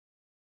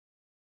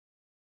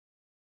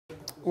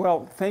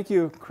Well, thank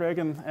you, Craig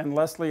and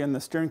Leslie and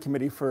the steering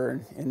committee for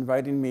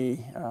inviting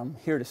me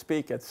here to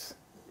speak. It's,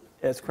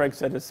 as Craig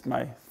said, it's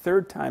my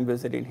third time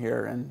visiting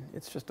here, and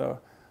it's just a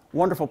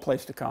wonderful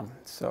place to come.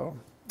 So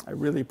I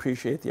really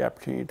appreciate the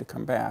opportunity to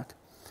come back.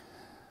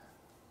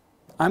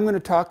 I'm going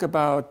to talk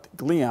about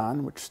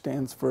GLEON, which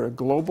stands for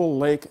Global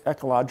Lake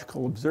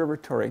Ecological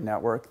Observatory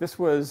Network. This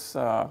was,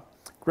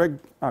 Craig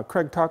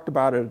talked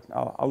about it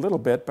a little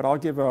bit, but I'll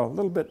give a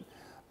little bit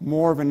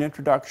more of an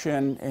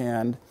introduction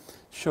and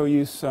show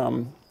you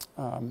some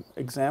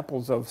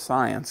examples of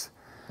science.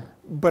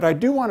 But I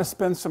do want to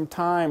spend some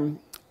time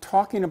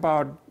talking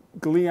about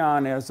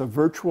GLEON as a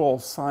virtual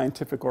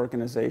scientific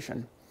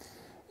organization.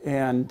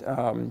 And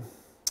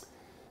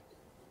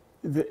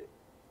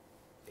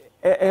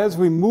as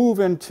we move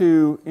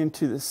into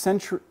the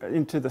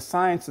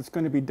science that's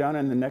going to be done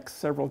in the next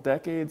several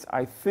decades,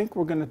 I think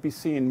we're going to be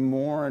seeing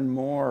more and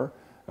more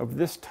of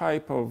this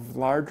type of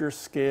larger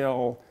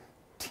scale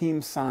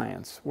team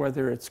science,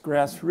 whether it's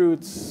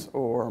grassroots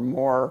or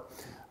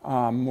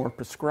more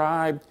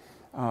prescribed.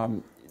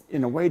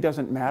 In a way,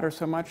 doesn't matter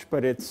so much,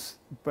 but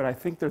I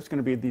think there's going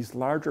to be these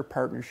larger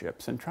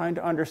partnerships and trying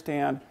to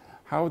understand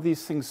how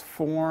these things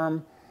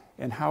form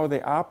and how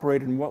they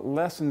operate and what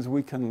lessons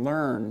we can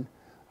learn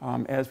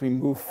as we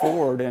move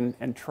forward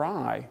and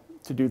try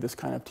to do this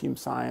kind of team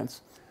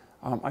science,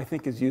 I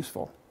think is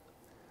useful,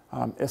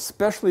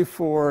 especially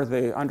for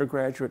the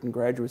undergraduate and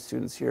graduate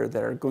students here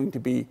that are going to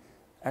be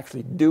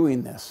actually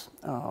doing this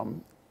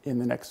in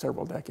the next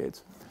several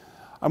decades.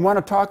 I want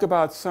to talk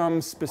about some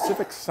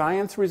specific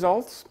science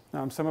results.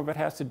 Some of it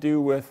has to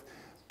do with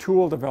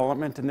tool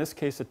development. In this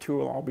case, the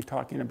tool I'll be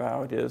talking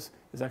about is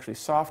actually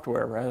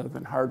software rather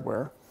than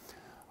hardware.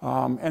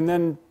 And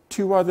then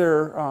two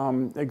other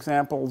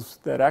examples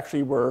that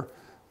actually were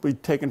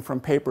taken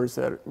from papers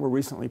that were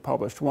recently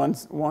published.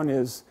 One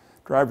is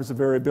drivers of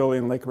variability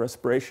in lake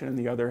respiration, and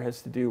the other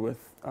has to do with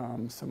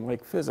some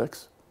lake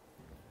physics.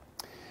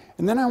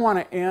 And then I want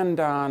to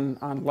end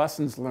on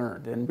lessons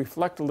learned and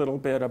reflect a little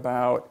bit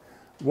about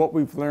what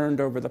we've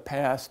learned over the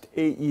past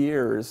 8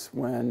 years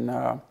when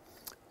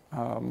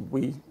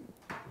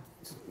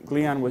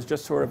GLEON was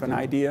just sort of an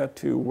idea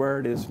to where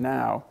it is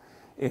now,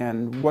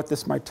 and what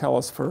this might tell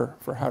us for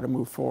how to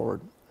move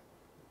forward.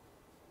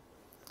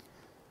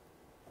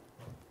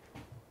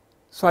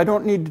 So I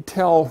don't need to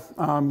tell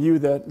you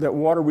that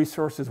water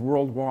resources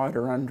worldwide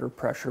are under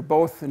pressure,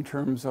 both in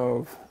terms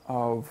of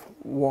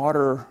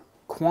water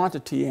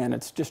quantity and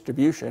its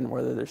distribution,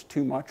 whether there's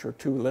too much or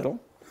too little,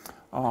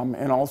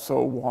 and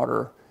also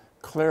water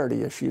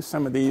clarity issues.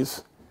 Some of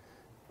these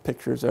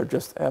pictures are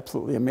just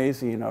absolutely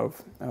amazing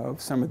of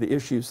some of the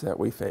issues that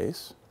we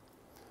face.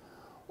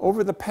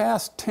 Over the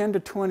past 10 to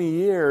 20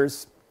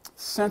 years,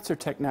 sensor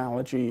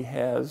technology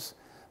has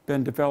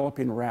been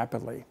developing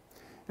rapidly.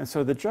 And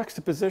so the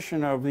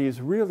juxtaposition of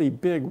these really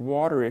big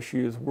water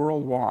issues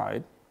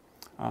worldwide,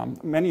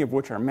 many of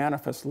which are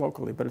manifest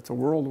locally, but it's a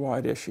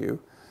worldwide issue,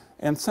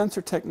 and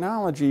sensor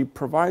technology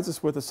provides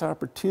us with this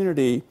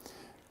opportunity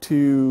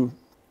to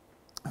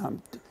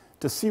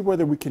see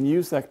whether we can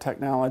use that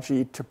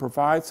technology to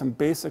provide some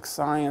basic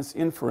science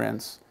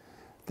inference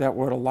that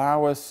would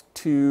allow us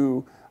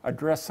to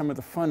address some of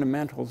the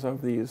fundamentals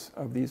of these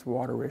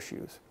water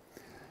issues.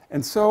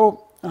 And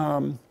so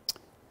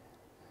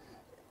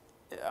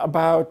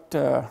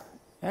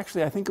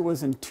actually I think it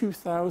was in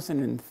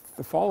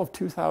the fall of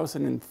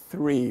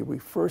 2003, we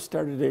first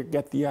started to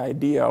get the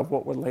idea of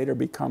what would later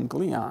become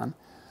GLEON.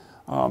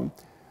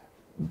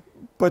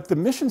 But the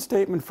mission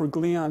statement for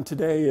GLEON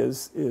today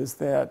is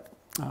that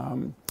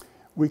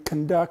we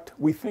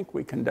think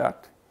we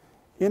conduct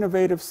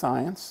innovative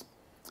science,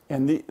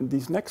 and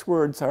these next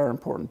words are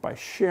important, by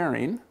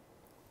sharing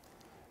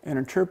and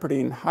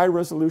interpreting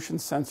high-resolution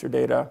sensor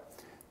data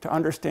to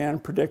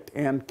understand, predict,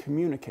 and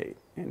communicate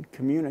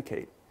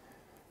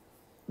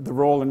the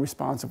role and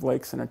response of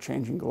lakes in a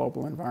changing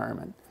global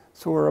environment.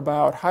 So we're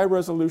about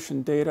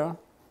high-resolution data,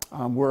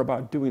 we're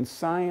about doing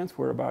science,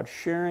 we're about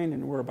sharing,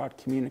 and we're about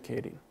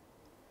communicating.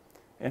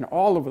 And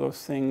all of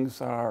those things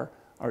are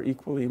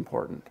equally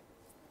important.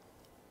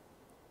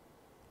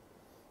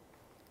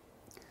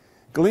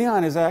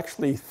 GLEON is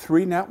actually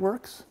 3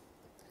 networks.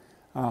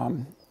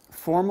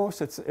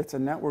 Foremost, it's a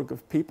network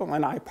of people,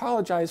 and I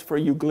apologize for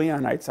you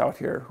GLEONites out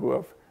here who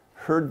have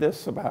heard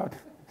this about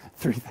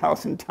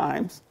 3,000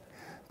 times.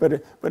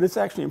 But it's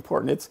actually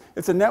important.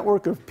 It's a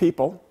network of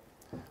people.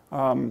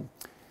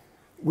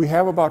 We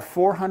have about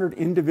 400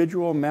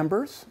 individual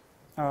members.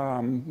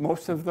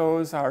 Most of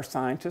those are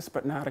scientists,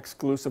 but not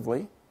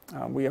exclusively.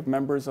 We have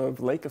members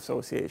of lake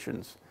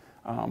associations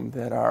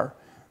that are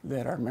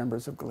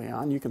members of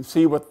GLEON. You can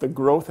see what the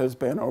growth has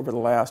been over the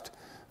last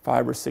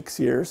 5 or 6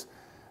 years.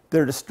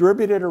 They're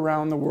distributed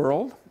around the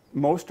world.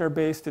 Most are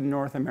based in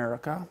North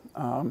America.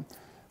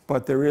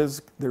 But there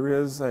is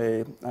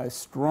a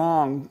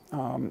strong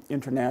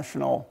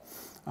international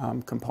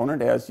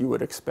component, as you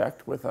would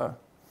expect with a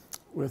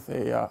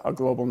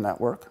global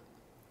network.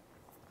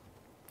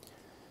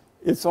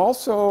 It's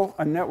also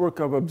a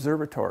network of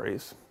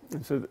observatories,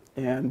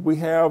 and we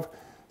have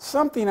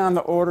something on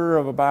the order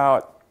of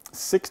about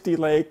 60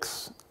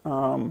 lakes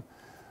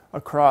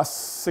across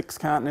 6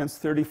 continents,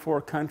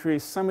 34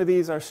 countries. Some of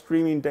these are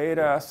streaming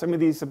data. Some of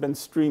these have been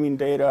streaming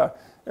data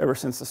ever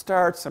since the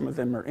start. Some of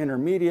them are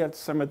intermediate.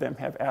 Some of them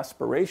have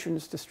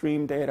aspirations to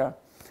stream data.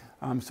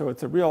 So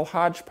it's a real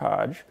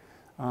hodgepodge.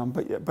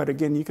 But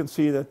again, you can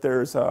see that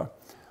there's a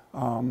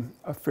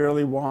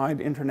fairly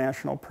wide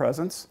international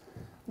presence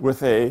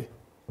with a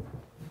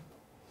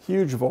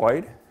huge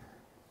void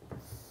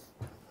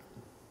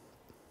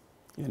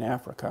in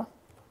Africa.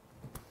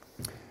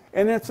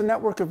 And it's a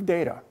network of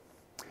data.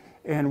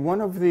 And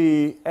one of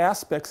the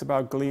aspects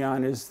about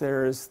GLEON is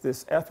there's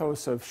this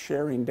ethos of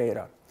sharing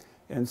data.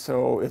 And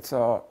so it's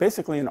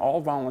basically an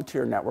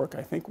all-volunteer network.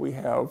 I think we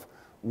have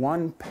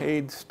one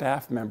paid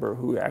staff member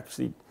who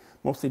actually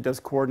mostly does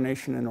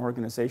coordination and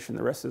organization.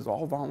 The rest is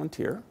all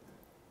volunteer.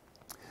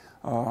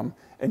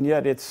 And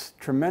yet it's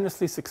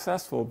tremendously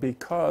successful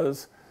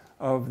because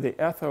of the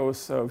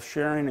ethos of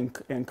sharing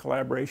and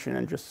collaboration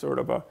and just sort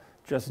of a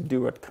just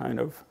do it kind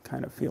of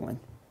feeling.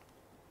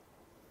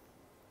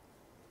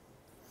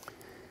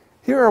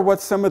 Here are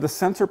what some of the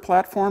sensor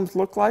platforms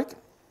look like.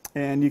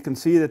 And you can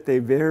see that they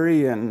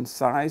vary in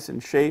size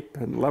and shape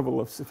and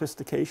level of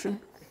sophistication.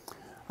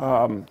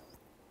 And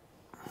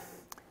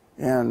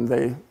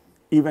they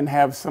even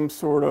have some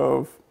sort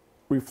of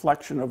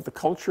reflection of the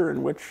culture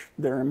in which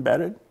they're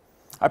embedded.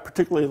 I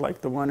particularly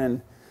like the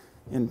one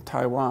in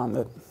Taiwan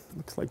that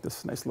looks like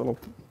this nice little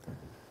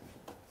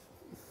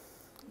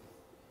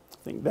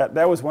thing.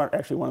 That was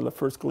actually one of the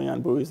first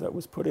GLEON buoys that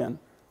was put in.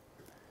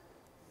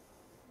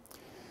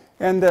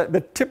 And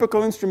the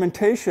typical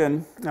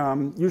instrumentation,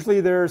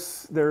 usually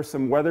there's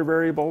some weather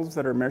variables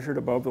that are measured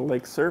above the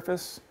lake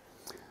surface.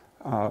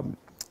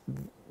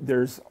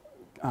 There's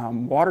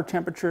water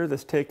temperature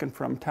that's taken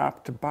from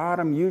top to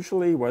bottom,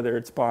 usually, whether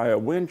it's by a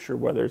winch or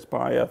whether it's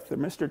by a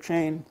thermistor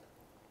chain.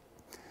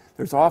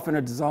 There's often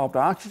a dissolved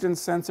oxygen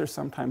sensor,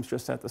 sometimes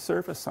just at the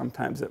surface,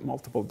 sometimes at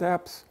multiple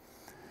depths.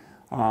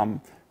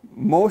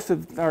 Most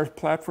of our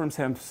platforms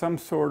have some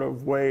sort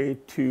of way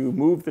to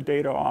move the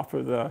data off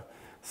of the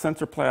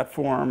sensor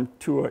platform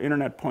to an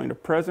internet point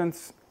of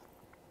presence,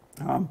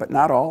 but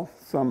not all.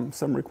 Some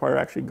require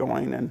actually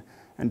going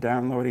and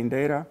downloading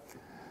data.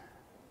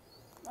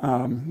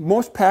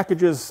 Most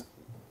packages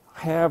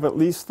have at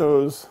least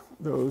those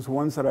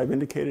ones that I've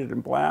indicated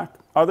in black.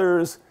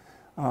 Others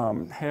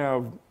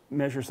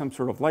measure some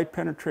sort of light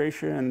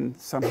penetration.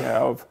 Some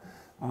have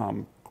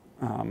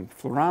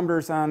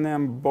fluorometers on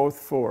them, both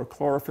for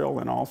chlorophyll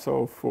and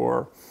also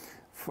for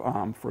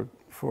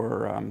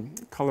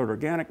colored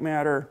organic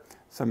matter.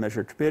 Some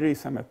measure turbidity,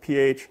 some have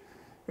pH,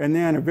 and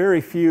then a very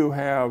few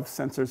have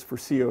sensors for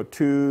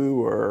CO2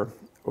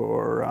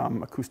 or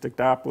acoustic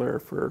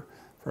Doppler for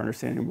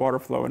understanding water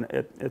flow, and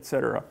et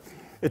cetera.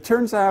 It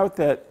turns out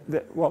that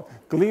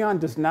GLEON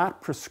does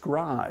not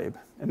prescribe,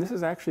 and this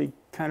is actually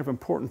kind of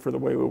important for the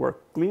way we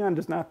work. GLEON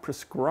does not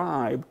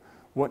prescribe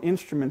what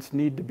instruments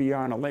need to be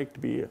on a lake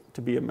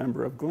to be a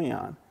member of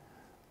GLEON.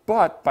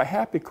 But by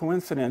happy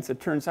coincidence, it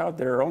turns out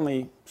there are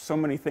only so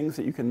many things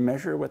that you can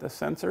measure with a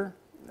sensor.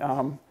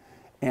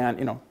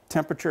 And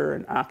temperature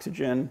and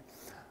oxygen,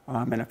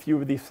 and a few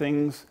of these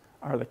things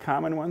are the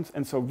common ones.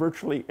 And so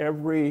virtually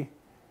every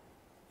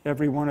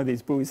one of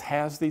these buoys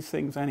has these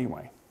things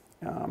anyway.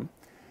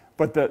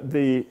 But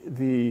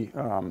the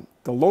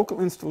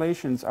local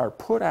installations are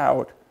put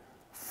out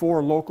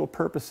for local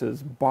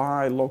purposes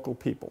by local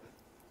people.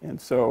 And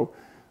so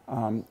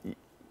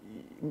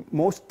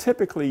most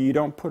typically you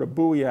don't put a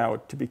buoy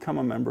out to become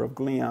a member of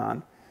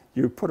GLEON.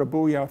 You put a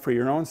buoy out for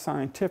your own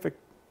scientific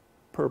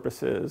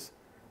purposes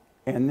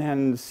and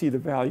then see the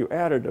value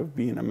added of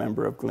being a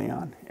member of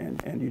GLEON,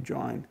 and you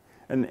join.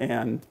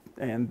 And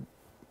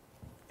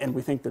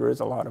we think there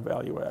is a lot of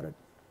value added.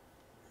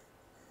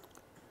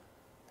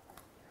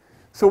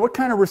 So what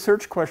kind of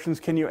research questions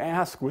can you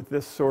ask with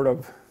this sort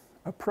of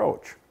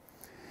approach?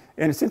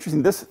 And it's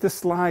interesting, this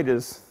slide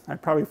is, I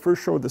probably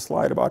first showed this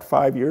slide about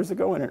 5 years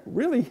ago, and it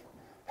really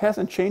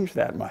hasn't changed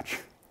that much.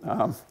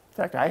 In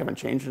fact, I haven't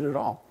changed it at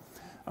all.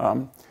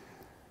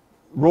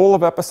 Role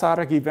of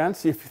episodic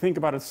events. If you think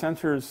about it,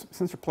 sensor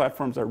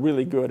platforms are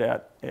really good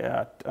at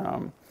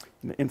the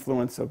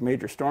influence of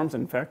major storms.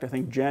 In fact, I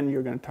think, Jen,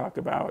 you're going to talk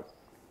about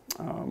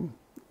a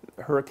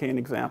hurricane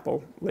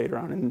example later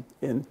on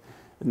in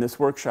this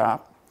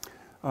workshop.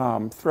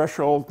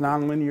 Threshold,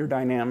 nonlinear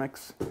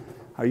dynamics,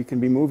 how you can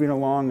be moving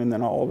along and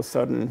then all of a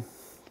sudden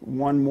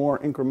one more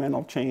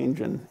incremental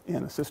change and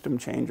a system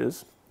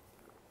changes.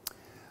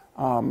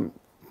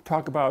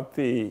 Talk about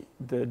the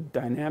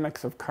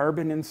dynamics of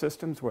carbon in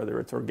systems, whether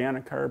it's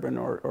organic carbon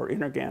or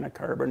inorganic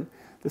carbon.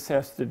 This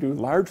has to do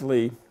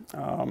largely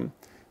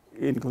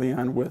in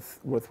GLEON with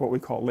what we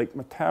call lake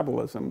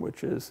metabolism,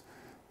 which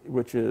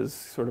is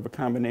sort of a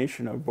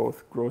combination of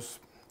both gross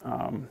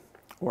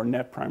or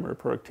net primary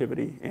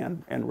productivity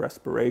and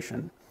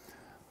respiration,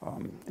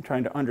 and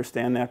trying to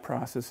understand that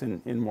process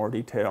in more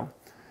detail.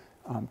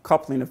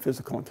 Coupling of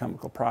physical and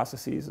chemical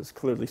processes is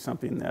clearly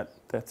something that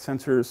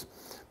sensors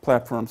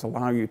platforms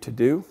allow you to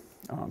do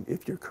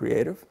if you're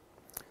creative.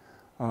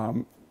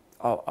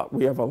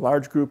 We have a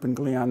large group in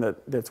GLEON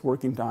that's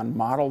working on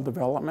model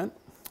development.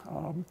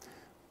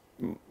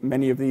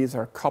 Many of these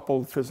are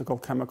coupled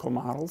physical-chemical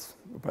models,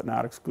 but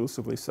not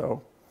exclusively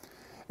so.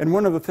 And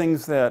one of the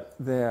things that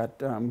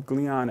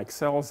GLEON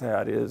excels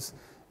at is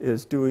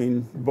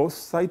doing both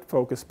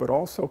site-focused but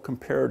also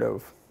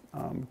comparative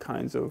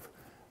kinds of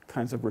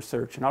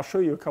research. And I'll show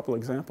you a couple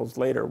examples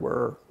later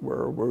where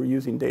we're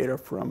using data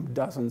from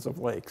dozens of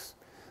lakes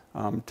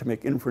to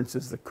make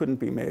inferences that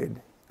couldn't be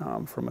made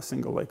from a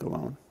single lake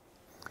alone.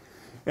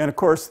 And of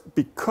course,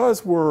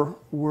 because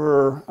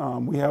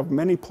we have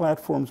many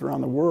platforms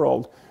around the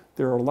world,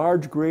 there are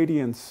large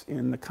gradients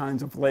in the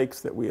kinds of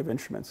lakes that we have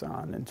instruments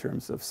on in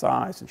terms of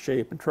size and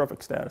shape and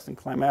trophic status and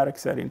climatic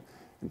setting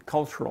and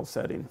cultural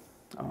setting.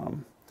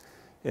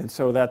 And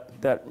so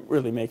that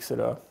really makes it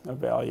a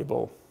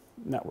valuable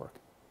network.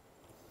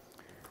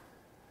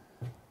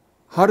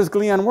 How does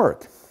GLEON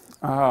work?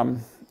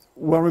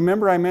 Well,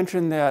 remember I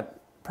mentioned that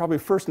probably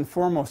first and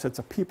foremost it's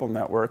a people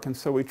network, and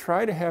so we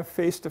try to have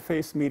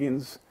face-to-face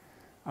meetings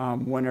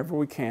whenever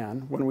we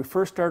can. When we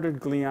first started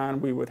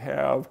GLEON, we would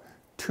have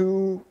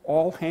 2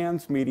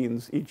 all-hands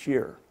meetings each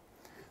year.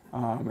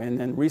 And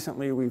then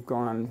recently we've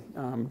gone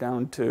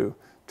down to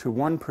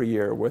 1 per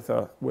year with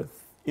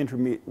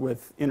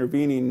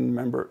intervening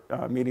member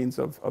meetings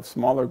of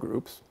smaller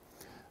groups.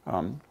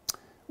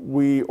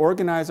 We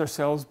organize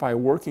ourselves by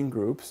working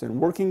groups, and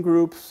working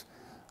groups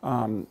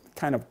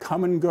kind of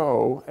come and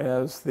go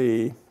as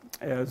the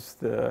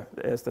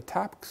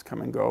topics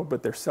come and go,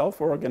 but they're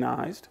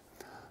self-organized,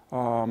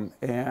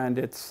 and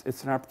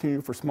it's an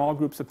opportunity for small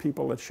groups of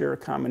people that share a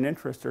common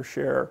interest or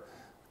share a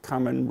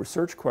common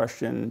research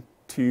question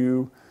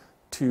to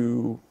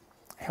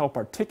help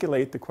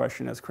articulate the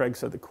question. As Craig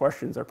said, the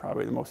questions are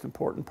probably the most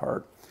important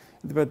part,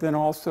 but then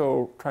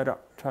also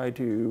try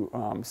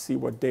to see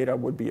what data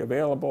would be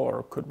available,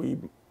 or could we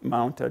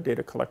mount a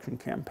data collection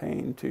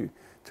campaign to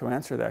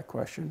answer that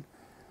question.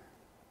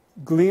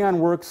 GLEON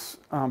works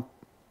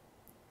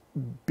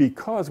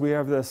because we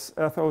have this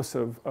ethos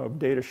of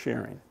data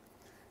sharing.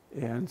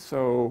 And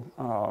so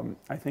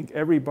I think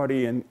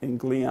everybody in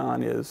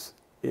GLEON is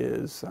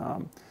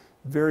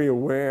very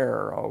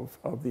aware of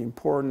the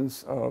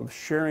importance of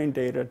sharing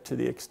data to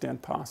the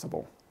extent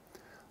possible.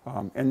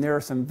 And there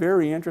are some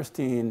very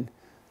interesting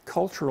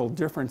cultural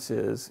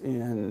differences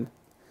in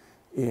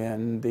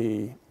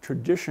the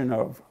tradition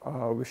of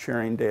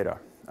sharing data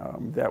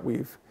that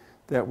we've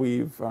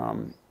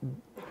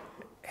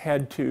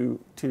had to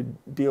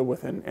deal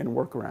with and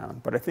work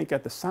around. But I think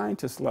at the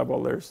scientist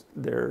level,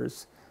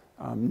 there's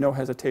no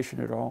hesitation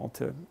at all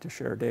to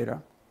share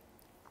data.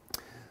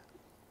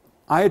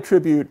 I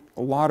attribute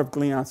a lot of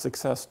GLEON's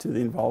success to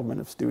the involvement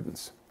of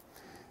students,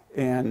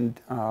 and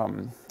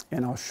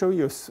I'll show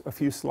you a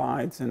few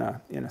slides in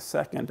a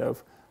second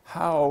of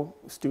how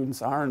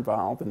students are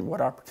involved and what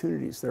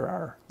opportunities there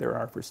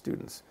are for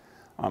students.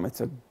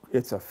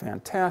 It's a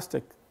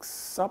fantastic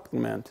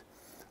supplement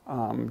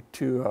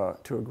to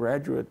a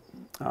graduate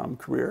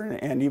career,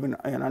 and even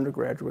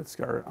undergraduates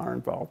are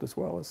involved as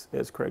well,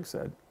 as Craig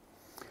said.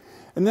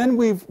 And then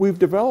we've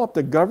developed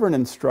a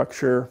governance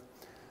structure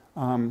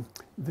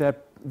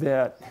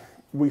that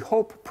we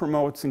hope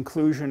promotes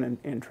inclusion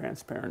and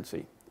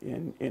transparency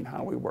in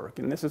how we work.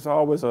 And this is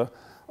always a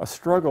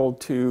struggle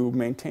to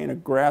maintain a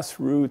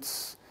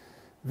grassroots,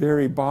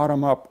 very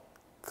bottom-up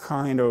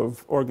kind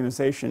of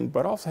organization,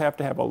 but also have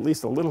to have at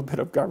least a little bit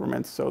of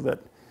government so that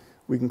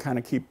we can kind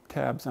of keep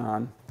tabs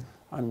on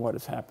what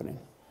is happening.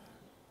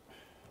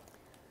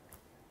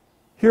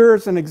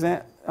 Here's an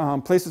example.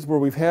 Places where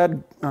we've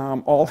had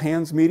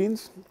all-hands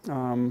meetings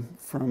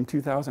from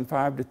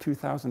 2005 to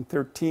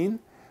 2013.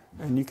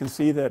 And you can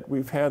see that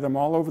we've had them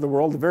all over the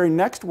world. The very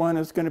next one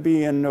is going to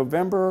be in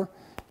November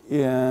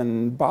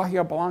in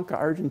Bahia Blanca,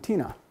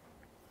 Argentina,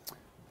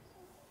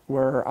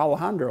 where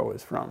Alejandro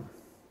is from.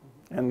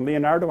 And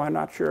Leonardo, I'm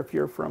not sure if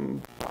you're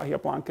from Bahia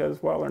Blanca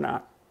as well or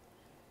not.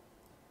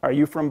 Are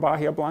you from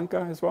Bahia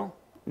Blanca as well?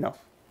 No.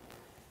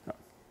 No.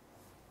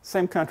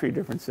 Same country,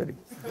 different city.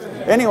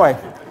 Anyway.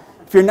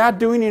 If you're not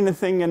doing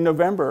anything in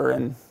November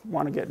and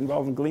want to get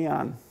involved in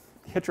GLEON,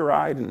 hitch a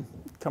ride and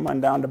come on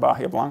down to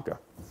Bahia Blanca.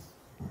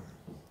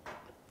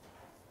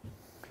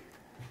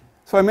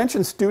 So I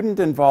mentioned student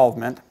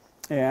involvement,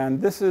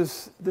 and this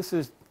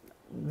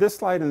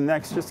slide and the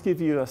next just give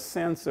you a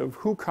sense of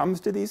who comes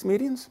to these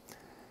meetings.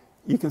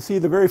 You can see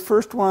the very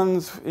first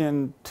ones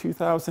in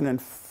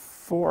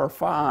 2004 or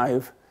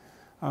 5.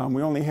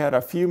 We only had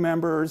a few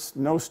members,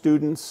 no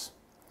students.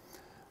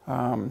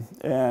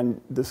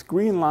 And this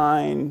green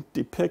line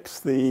depicts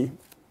the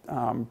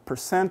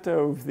percent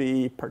of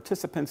the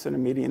participants in a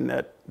meeting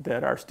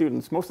that are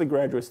students, mostly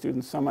graduate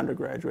students, some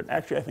undergraduate.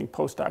 Actually, I think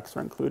postdocs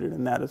are included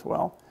in that as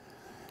well.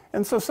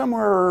 And so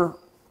somewhere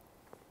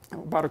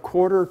about a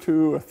quarter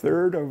to a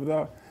third of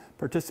the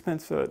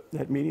participants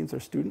at meetings are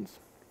students.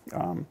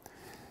 And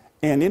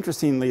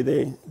interestingly,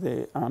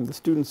 the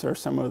students are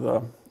some of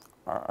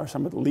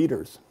the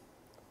leaders.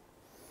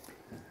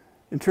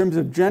 In terms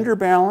of gender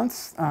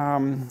balance,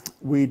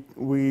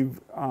 we've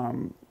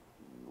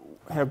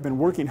have been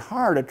working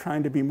hard at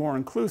trying to be more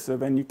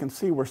inclusive, and you can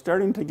see we're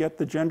starting to get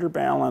the gender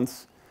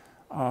balance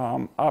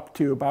up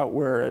to about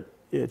where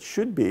it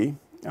should be.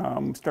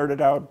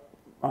 Started out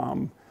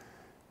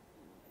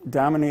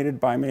dominated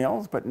by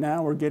males, but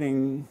now we're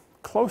getting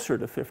closer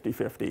to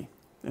 50-50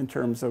 in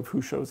terms of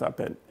who shows up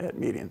at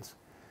meetings.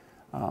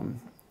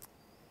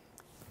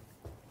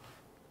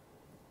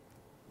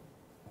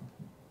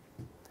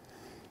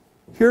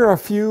 Here are a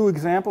few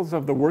examples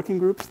of the working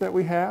groups that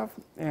we have,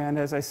 and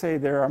as I say,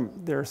 there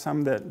are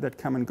some that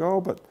come and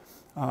go, but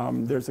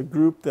there's a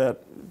group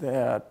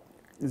that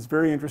is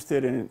very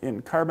interested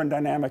in carbon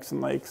dynamics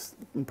in lakes,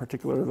 in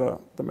particular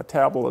the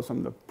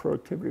metabolism, the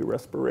productivity,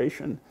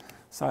 respiration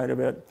side of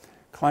it,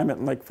 climate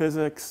and lake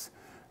physics.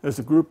 There's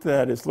a group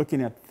that is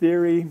looking at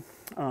theory,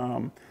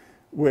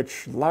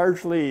 which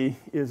largely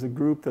is a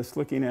group that's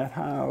looking at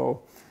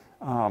how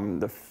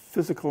the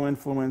physical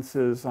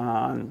influences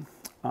on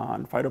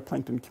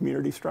phytoplankton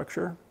community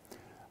structure,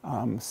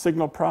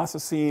 signal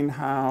processing,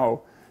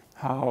 how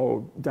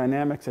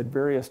dynamics at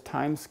various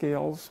time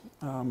scales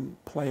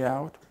play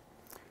out.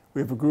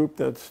 We have a group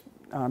that's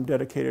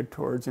dedicated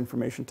towards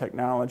information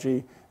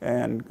technology,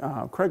 and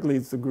Craig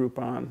leads the group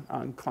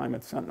on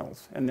climate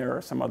sentinels, and there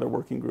are some other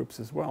working groups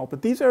as well.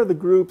 But these are the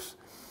groups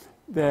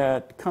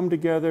that come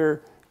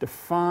together,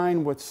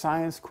 define what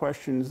science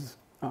questions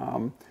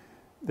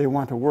they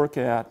want to work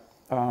at,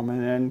 and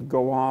then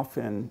go off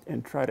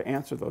and try to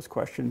answer those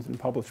questions and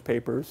publish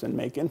papers and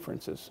make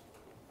inferences.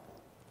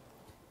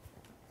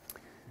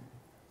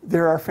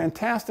 There are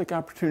fantastic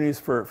opportunities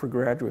for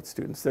graduate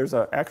students. There's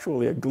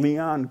actually a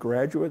GLEON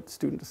Graduate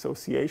Student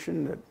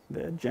Association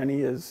that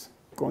Jenny is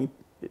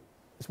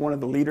one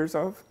of the leaders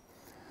of.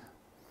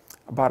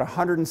 About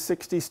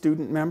 160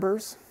 student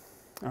members.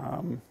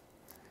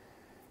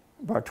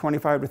 About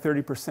 25 to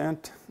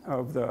 30%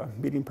 of the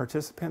meeting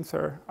participants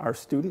are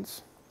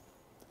students.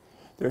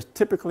 There's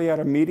typically at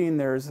a meeting,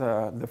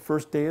 the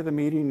first day of the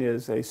meeting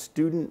is a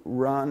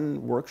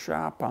student-run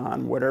workshop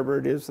on whatever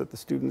it is that the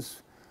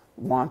students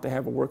want to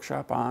have a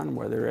workshop on,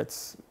 whether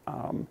it's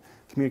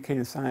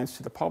communicating science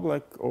to the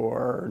public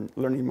or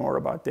learning more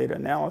about data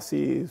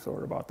analyses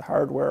or about the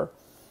hardware.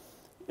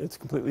 It's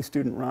completely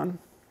student-run.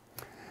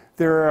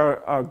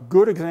 There are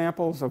good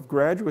examples of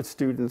graduate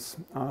students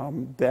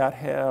that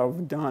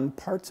have done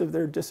parts of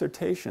their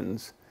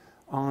dissertations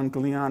on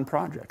GLEON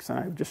projects, and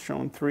I've just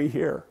shown 3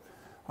 here.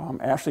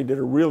 Ashley did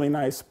a really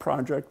nice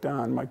project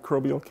on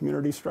microbial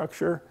community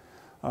structure.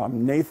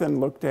 Nathan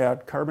looked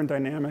at carbon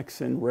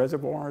dynamics in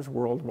reservoirs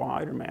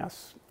worldwide, and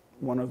amassed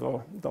one of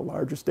the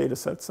largest data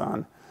sets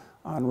on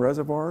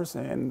reservoirs.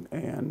 And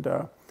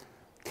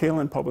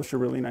Kaylin published a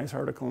really nice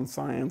article in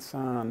Science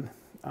on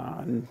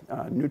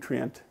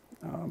nutrient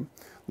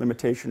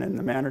limitation and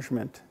the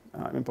management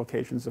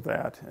implications of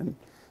that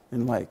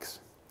in lakes.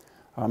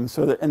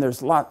 So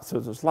there's lots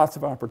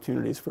of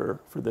opportunities for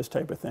this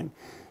type of thing.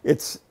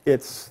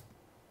 It's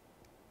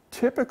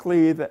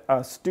typically that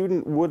a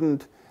student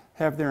wouldn't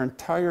have their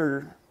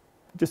entire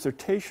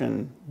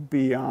dissertation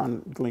be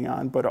on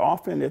GLEON, but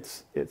often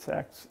it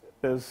acts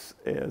as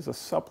a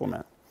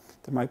supplement.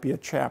 There might be a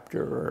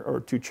chapter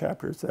or 2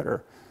 chapters that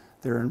are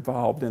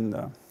involved in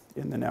the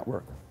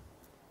network.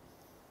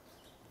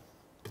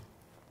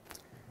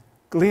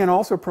 GLEON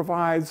also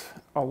provides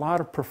a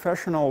lot of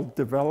professional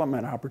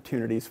development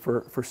opportunities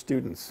for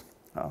students.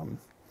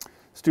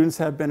 Students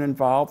have been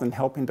involved in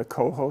helping to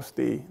co-host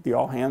the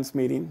all-hands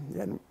meeting,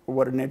 and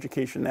what an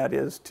education that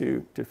is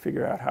to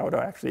figure out how to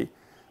actually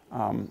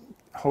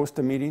host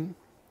a meeting.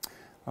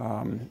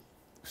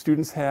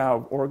 Students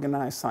have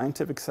organized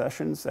scientific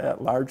sessions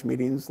at large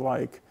meetings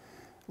like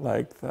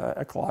the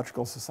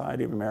Ecological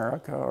Society of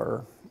America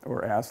or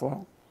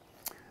ASLO.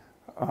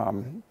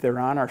 They're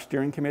on our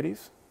steering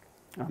committees.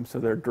 So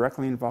they're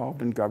directly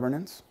involved in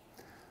governance.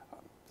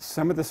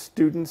 Some of the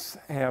students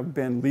have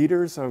been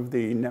leaders of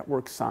the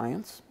network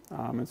science,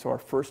 and so are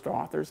first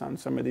authors on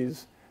some of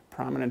these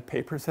prominent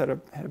papers that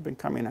have been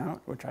coming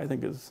out, which I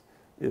think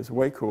is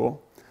way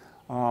cool.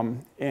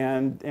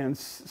 And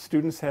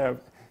students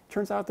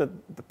turns out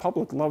that the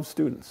public loves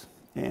students,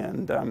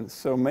 and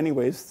so in many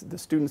ways the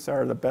students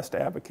are the best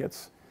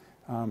advocates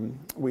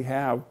we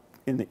have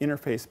in the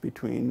interface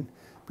between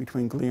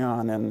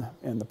GLEON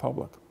and the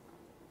public.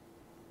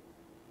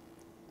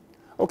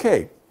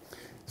 Okay,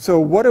 so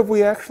what have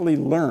we actually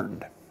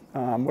learned?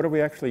 What have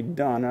we actually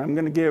done? I'm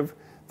going to give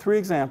 3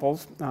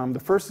 examples. The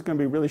first is going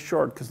to be really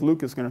short because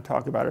Luke is going to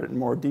talk about it in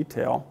more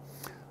detail,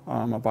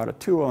 about a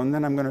tool, and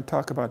then I'm going to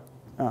talk about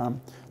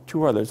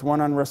 2 others,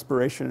 one on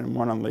respiration and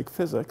one on lake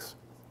physics.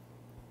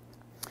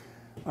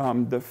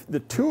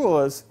 The tool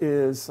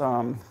is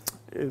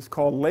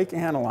called Lake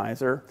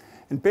Analyzer,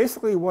 and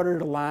basically what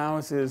it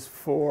allows is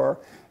for,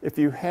 if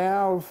you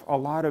have a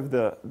lot of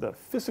the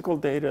physical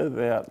data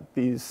that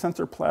these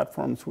sensor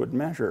platforms would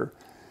measure,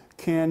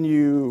 can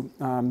you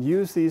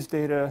use these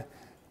data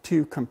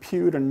to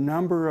compute a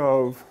number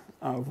of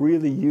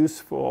really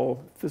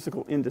useful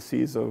physical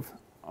indices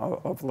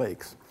of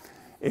lakes,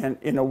 and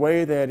in a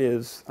way that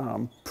is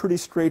pretty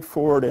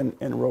straightforward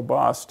and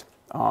robust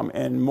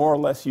and more or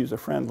less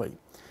user-friendly.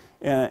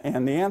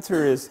 And the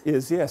answer is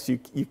yes,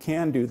 you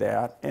can do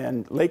that.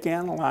 And Lake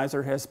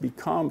Analyzer has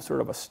become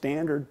sort of a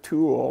standard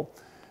tool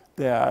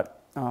that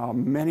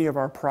many of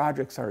our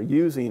projects are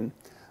using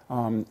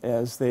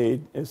as they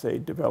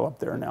develop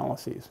their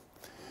analyses.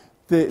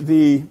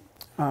 The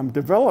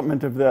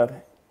development of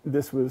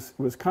this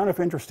was kind of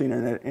interesting,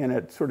 and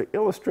it sort of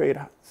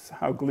illustrates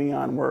how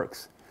GLEON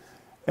works.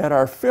 At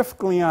our 5th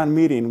GLEON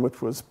meeting,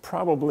 which was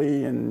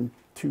probably in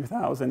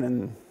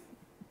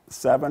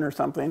 2007 or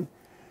something,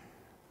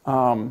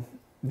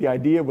 the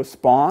idea was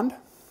spawned.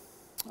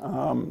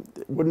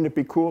 Wouldn't it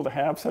be cool to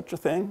have such a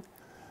thing?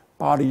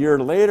 About a year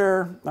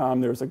later,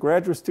 there was a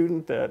graduate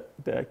student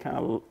that kind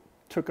of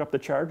took up the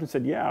charge and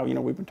said, yeah, you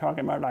know, we've been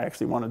talking about it, I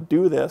actually want to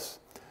do this.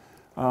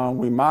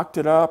 We mocked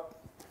it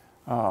up,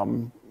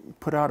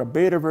 put out a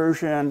beta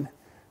version.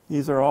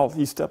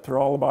 These steps are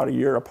all about a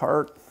year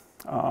apart.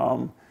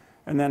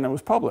 And then it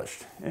was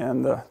published.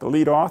 And the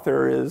lead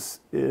author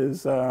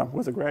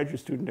was a graduate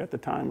student at the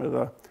time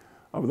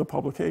of the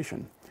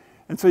publication.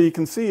 And so you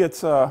can see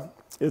it's a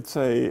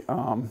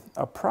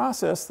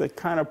process that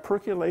kind of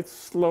percolates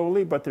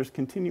slowly, but there's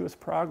continuous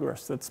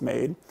progress that's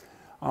made.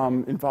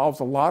 Involves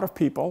a lot of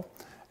people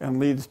and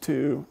leads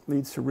to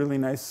really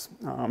nice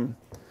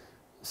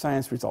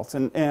science results.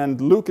 And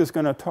Luke is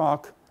going to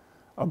talk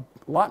a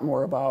lot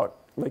more about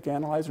Lake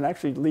Analyzer and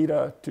actually lead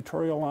a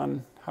tutorial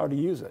on how to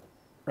use it.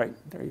 Right,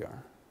 there you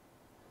are.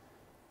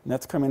 And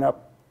that's coming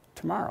up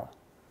tomorrow.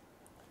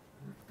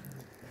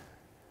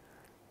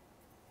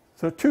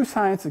 So 2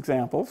 science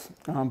examples.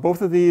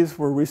 Both of these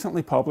were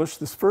recently published.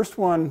 This first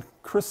one,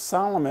 Chris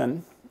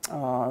Solomon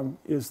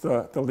is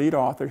the lead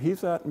author.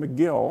 He's at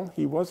McGill.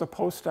 He was a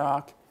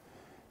postdoc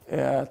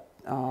at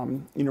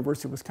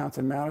University of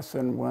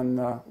Wisconsin-Madison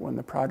when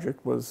the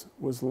project was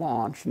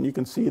launched. And you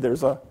can see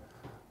there's a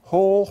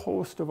whole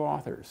host of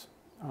authors.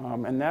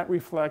 And that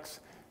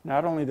reflects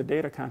not only the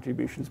data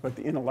contributions, but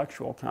the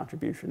intellectual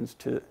contributions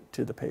to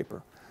the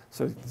paper.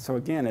 So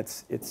again,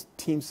 it's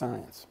team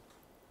science.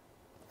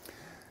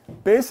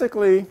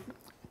 Basically,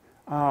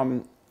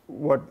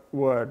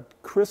 what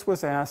Chris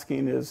was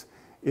asking is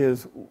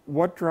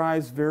what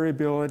drives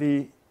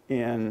variability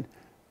in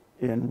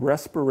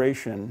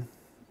respiration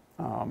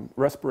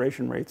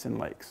rates in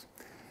lakes.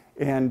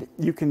 And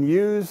you can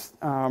use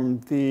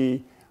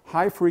the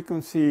high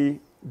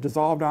frequency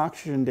dissolved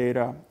oxygen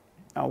data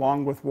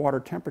along with water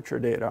temperature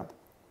data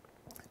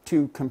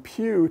to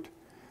compute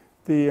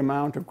the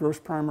amount of gross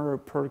primary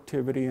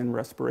productivity and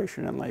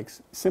respiration in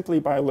lakes simply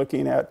by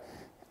looking at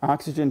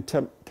oxygen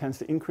tends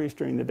to increase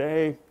during the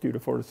day due to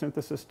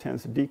photosynthesis,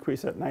 tends to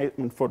decrease at night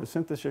when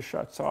photosynthesis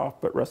shuts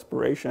off, but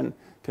respiration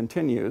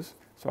continues.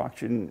 So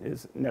oxygen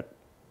is net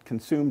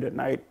consumed at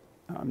night,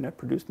 net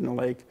produced in the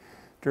lake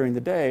during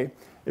the day.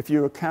 If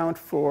you account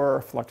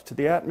for flux to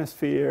the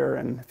atmosphere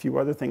and a few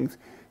other things,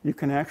 you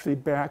can actually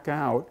back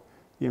out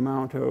the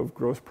amount of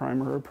gross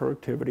primary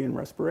productivity and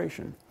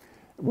respiration.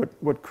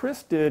 What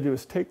Chris did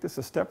was take this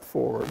a step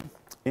forward,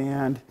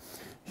 and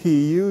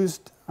he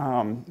used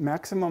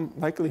maximum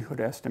likelihood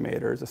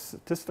estimator as a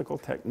statistical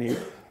technique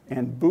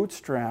and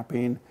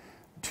bootstrapping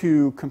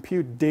to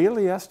compute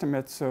daily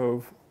estimates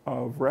of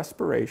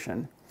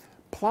respiration,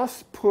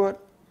 plus put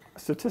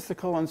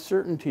statistical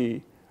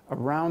uncertainty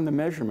around the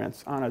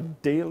measurements on a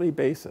daily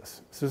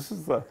basis. So this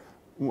is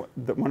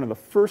one of the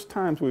first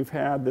times we've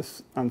had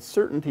this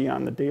uncertainty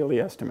on the daily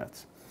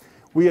estimates.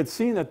 We had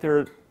seen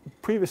that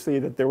previously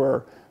there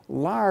were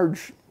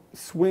large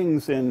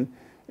swings in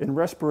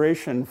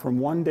respiration from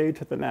one day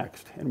to the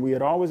next, and we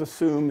had always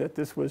assumed that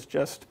this was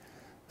just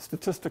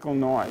statistical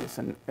noise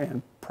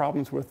and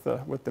problems with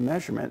the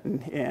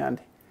measurement. And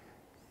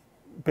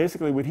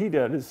basically what he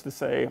did is to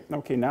say,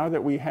 okay, now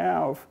that we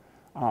have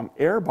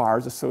error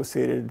bars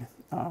associated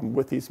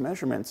with these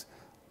measurements,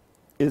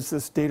 is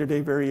this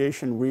day-to-day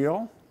variation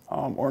real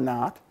or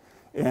not?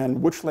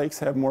 And which lakes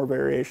have more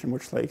variation,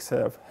 which lakes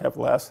have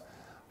less?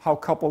 How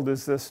coupled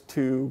is this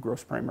to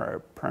gross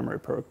primary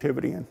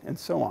productivity and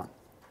so on?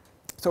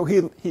 So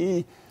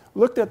he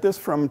looked at this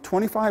from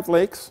 25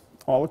 lakes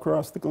all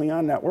across the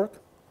GLEON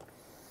network.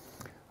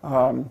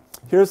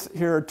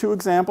 Here are 2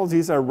 examples.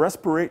 These are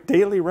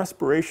daily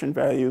respiration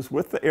values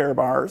with the error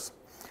bars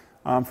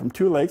from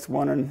 2 lakes,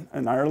 one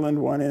in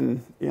Ireland,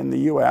 one in the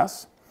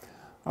US.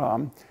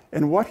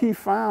 And what he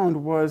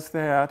found was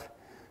that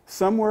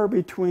somewhere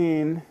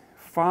between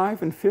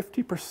 5 and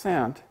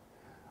 50%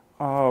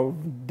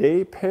 of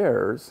day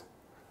pairs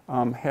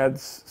had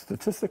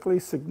statistically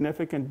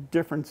significant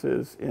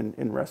differences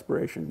in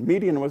respiration.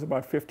 Median was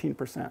about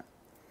 15%.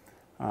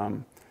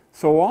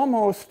 So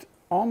almost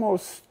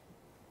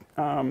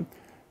 1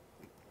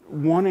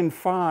 in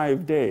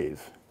 5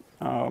 days,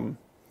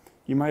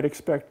 you might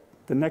expect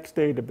the next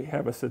day to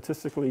have a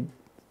statistically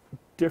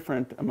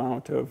different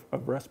amount of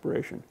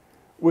respiration,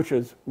 which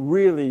is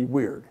really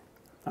weird.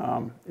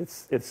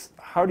 It's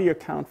how do you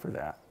account for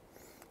that?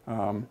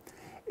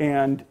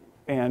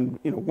 And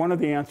you know, one of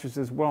the answers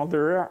is, well,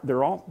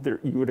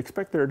 you would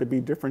expect there to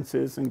be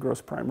differences in gross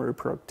primary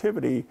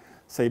productivity,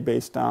 say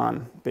based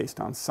on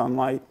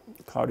sunlight,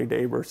 cloudy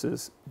day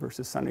versus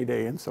sunny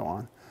day, and so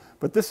on.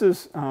 But this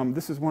is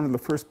one of the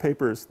first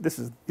papers, this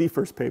is the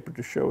first paper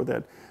to show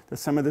that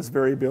some of this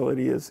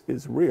variability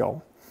is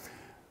real.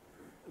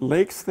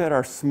 Lakes that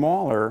are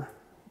smaller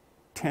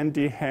tend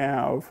to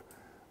have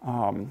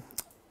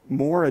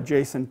more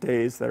adjacent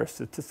days that are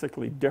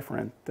statistically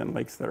different than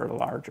lakes that are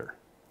larger.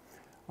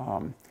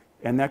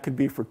 And that could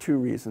be for two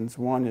reasons.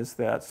 One is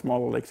that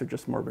smaller lakes are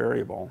just more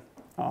variable,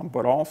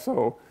 but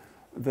also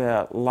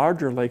that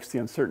larger lakes, the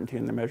uncertainty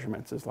in the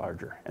measurements is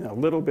larger. And a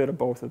little bit of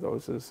both of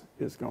those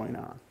is going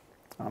on.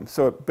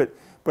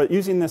 But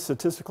using this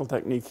statistical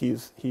technique,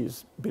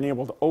 he's been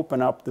able to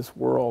open up this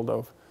world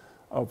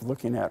of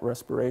looking at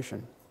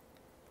respiration.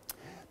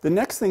 The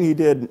next thing he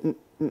did,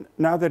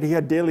 now that he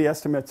had daily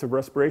estimates of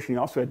respiration, he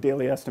also had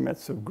daily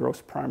estimates of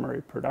gross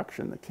primary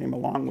production that came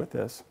along with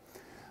this.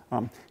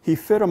 He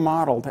fit a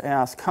model to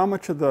ask how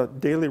much of the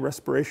daily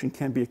respiration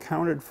can be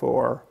accounted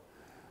for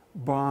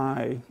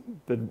by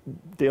the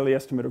daily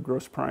estimate of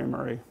gross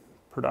primary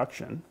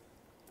production.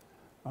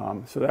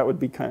 So that would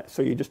be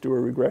so you just do a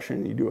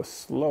regression, you do a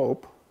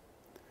slope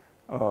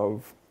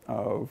of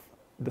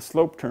the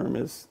slope term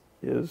is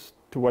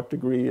to what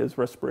degree is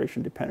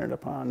respiration dependent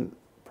upon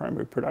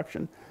primary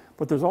production.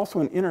 But there's also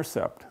an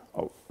intercept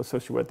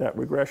associated with that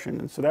regression.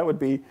 And so that would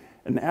be,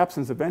 in the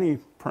absence of any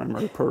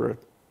primary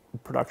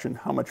production,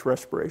 how much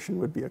respiration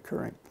would be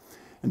occurring.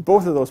 And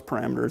both of those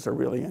parameters are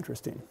really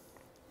interesting.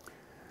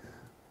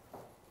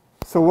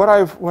 So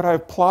what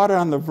I've plotted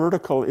on the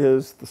vertical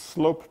is the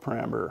slope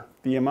parameter,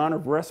 the amount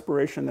of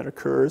respiration that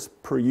occurs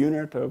per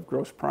unit of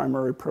gross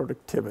primary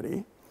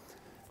productivity.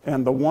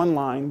 And the one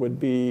line would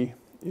be,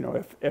 you know,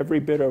 if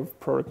every bit of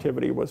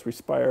productivity was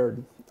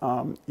respired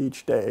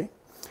each day.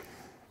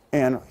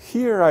 And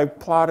here I've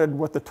plotted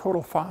what the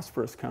total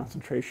phosphorus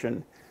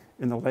concentration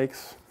in the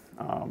lakes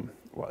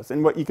was.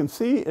 And what you can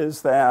see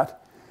is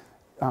that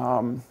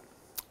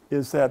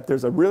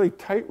there's a really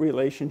tight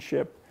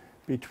relationship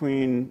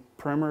between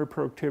primary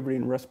productivity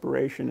and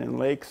respiration in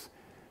lakes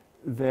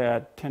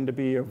that tend to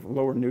be of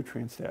lower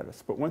nutrient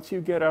status. But once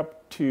you get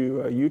up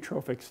to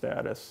eutrophic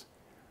status,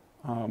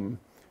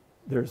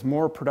 there's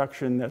more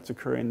production that's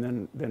occurring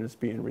than is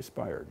being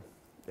respired.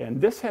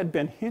 And this had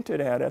been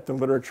hinted at the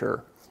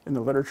literature,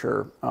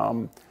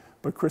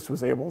 but Chris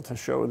was able to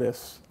show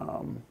this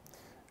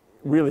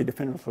really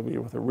definitively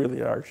with a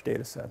really large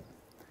data set.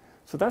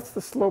 So that's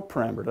the slope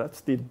parameter. That's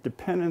the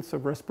dependence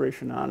of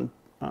respiration on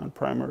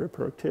primary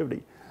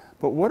productivity.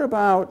 But what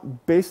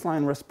about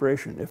baseline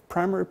respiration? If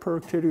primary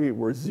productivity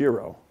were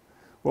 0,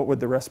 what would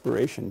the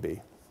respiration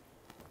be?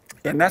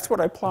 And that's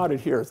what I plotted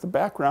here. It's the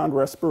background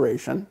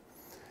respiration.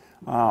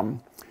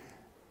 And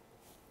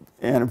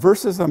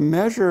versus a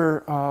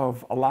measure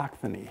of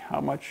allochthony,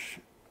 how much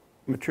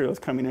material is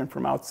coming in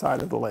from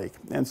outside of the lake.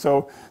 And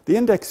so the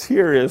index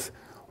here is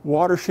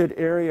watershed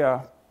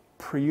area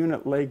per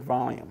unit lake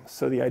volume.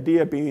 So the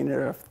idea being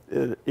that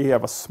if you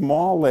have a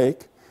small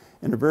lake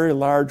in a very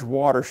large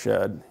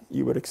watershed,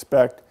 you would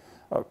expect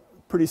a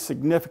pretty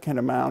significant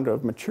amount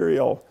of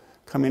material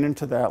coming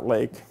into that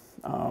lake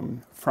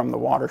from the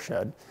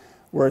watershed.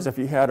 Whereas if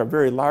you had a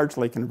very large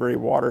lake in a very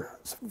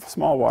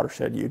small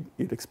watershed,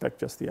 you'd expect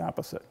just the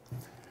opposite.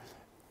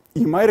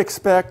 You might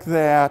expect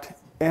that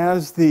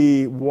as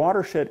the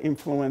watershed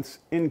influence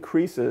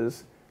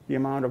increases, the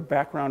amount of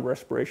background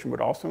respiration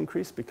would also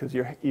increase because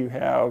you could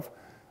have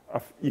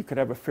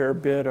a fair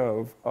bit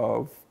of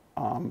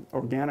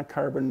organic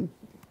carbon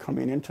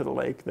coming into the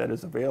lake that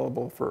is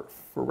available for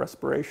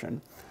respiration.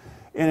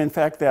 And in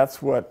fact,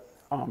 that's what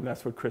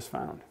Chris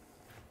found.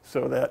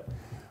 So that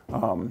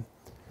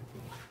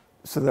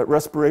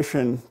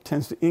respiration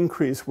tends to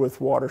increase with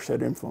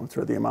watershed influence,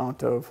 or the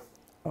amount of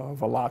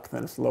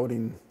allochthonous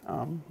loading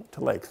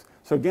to lakes.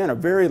 So again, a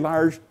very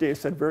large data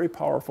set, very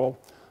powerful,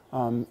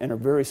 and a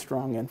very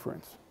strong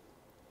inference.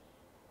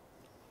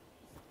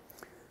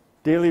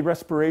 Daily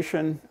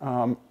respiration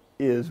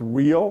is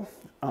real,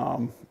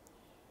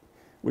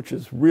 which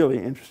is really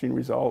interesting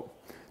result.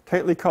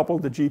 Tightly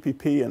coupled to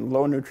GPP in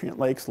low nutrient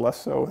lakes,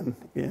 less so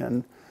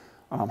in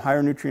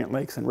higher nutrient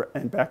lakes,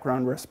 and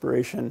background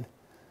respiration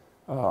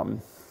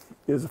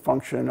is a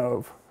function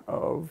of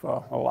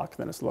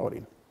allochthonous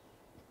loading.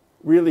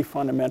 Really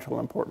fundamental,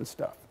 important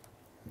stuff.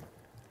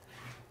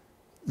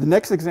 The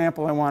next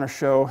example I want to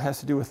show has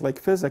to do with lake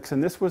physics,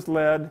 and this was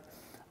led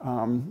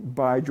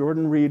by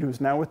Jordan Reed,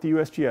 who's now with the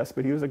USGS,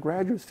 but he was a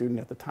graduate student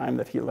at the time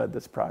that he led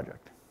this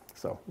project.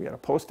 So we had a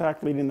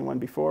postdoc leading the one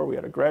before, we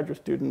had a graduate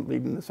student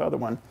leading this other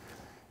one.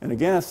 And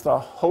again, it's the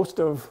host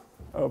of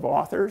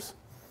authors.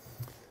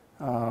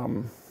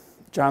 John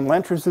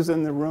Lentress, who's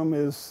in the room,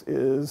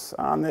 is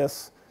on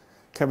this.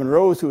 Kevin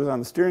Rose, who is on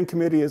the steering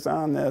committee, is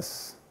on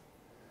this.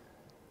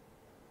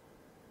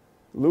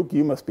 Luke,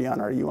 you must be on.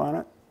 Are you on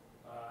it?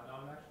 No,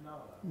 I'm actually not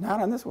on that. Not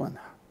on this one.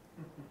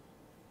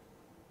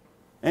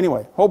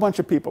 Anyway, whole bunch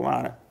of people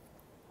on it.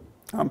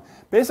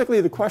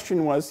 Basically, the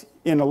question was,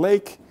 in a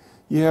lake,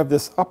 you have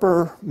this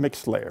upper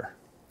mixed layer.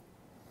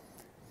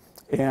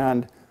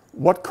 And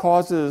what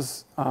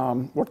causes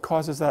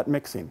that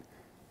mixing?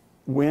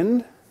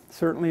 Wind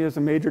certainly is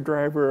a major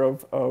driver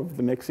of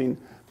the mixing,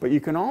 but you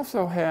can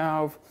also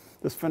have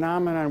this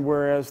phenomenon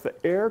whereas the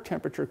air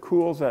temperature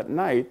cools at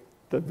night,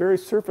 the very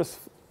surface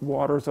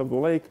waters of the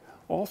lake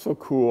also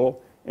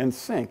cool and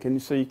sink.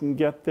 And so you can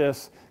get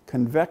this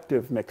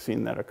convective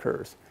mixing that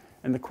occurs.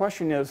 And the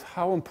question is,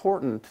 how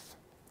important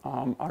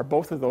are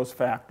both of those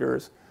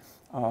factors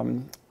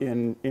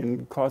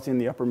in causing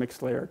the upper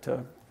mixed layer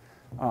to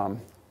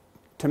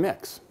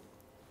mix?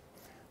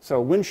 So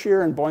wind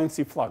shear and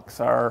buoyancy flux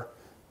are,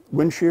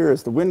 wind shear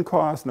is the wind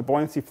cause, and the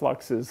buoyancy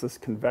flux is this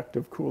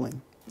convective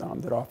cooling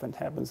that often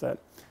happens at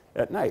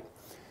night.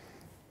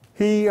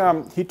 He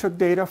took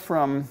data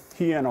from,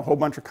 he and a whole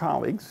bunch of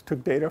colleagues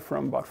took data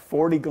from about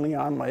 40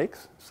 GLEON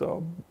lakes,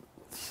 so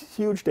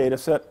huge data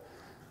set.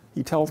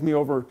 He tells me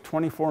over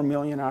 24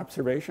 million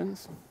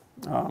observations.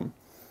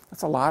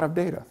 That's a lot of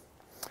data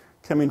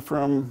coming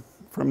from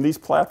these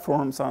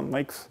platforms on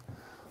lakes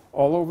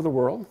all over the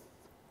world.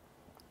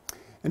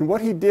 And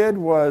what he did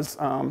was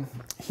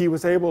he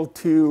was able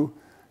to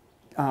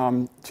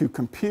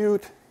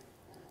compute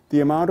the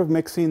amount of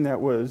mixing that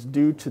was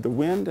due to the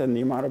wind and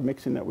the amount of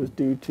mixing that was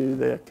due to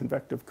the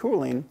convective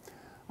cooling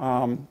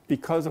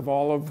because of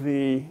all of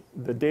the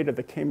data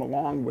that came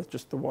along with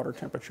just the water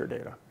temperature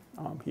data.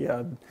 He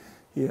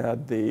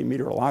had the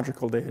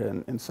meteorological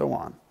data and so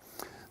on.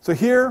 So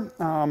here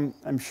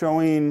I'm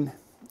showing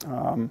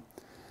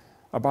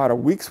about a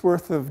week's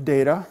worth of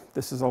data.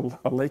 This is a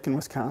lake in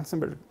Wisconsin,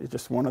 but it's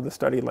just one of the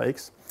study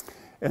lakes.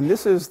 And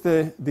this is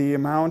the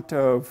amount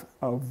of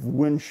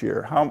wind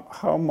shear,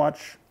 how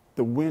much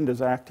the wind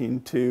is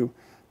acting to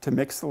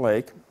mix the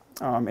lake.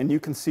 And you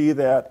can see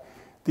that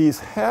these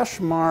hash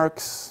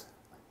marks,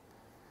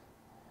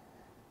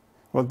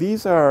 well,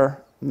 these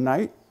are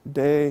night,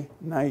 day,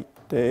 night,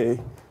 day,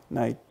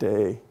 night,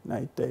 day,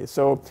 night, day.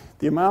 So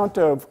the amount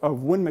of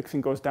wind mixing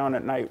goes down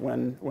at night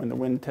when the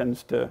wind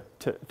tends to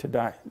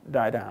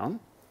die down.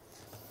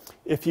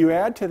 If you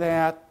add to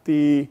that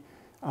the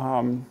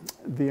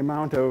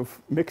amount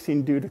of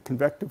mixing due to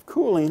convective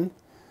cooling,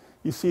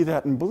 you see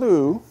that in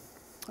blue.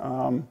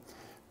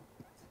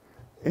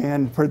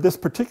 And for this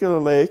particular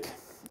lake,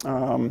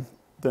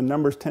 the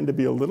numbers tend to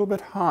be a little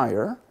bit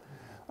higher,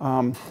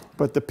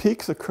 but the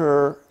peaks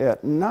occur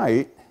at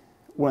night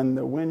when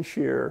the wind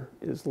shear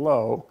is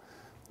lower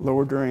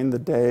during the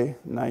day,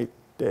 night,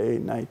 day,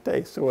 night,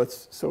 day. So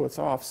it's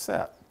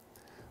offset.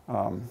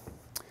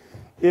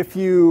 If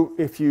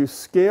you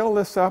scale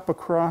this up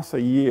across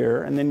a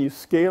year and then you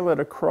scale it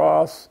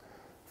across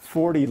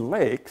 40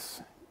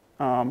 lakes,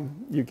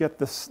 you get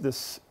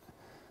this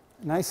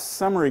nice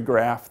summary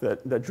graph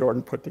that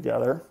Jordan put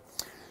together,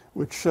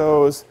 which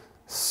shows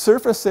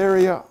surface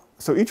area.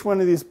 So each one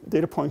of these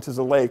data points is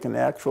a lake, and the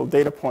actual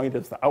data point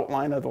is the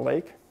outline of the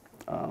lake,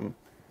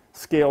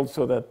 scaled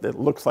so that it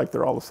looks like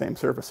they're all the same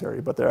surface area,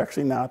 but they're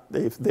actually not.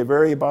 They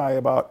vary by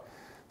about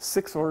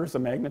 6 orders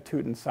of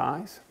magnitude in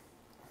size.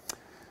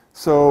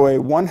 So a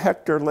 1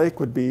 hectare lake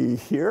would be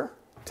here,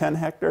 10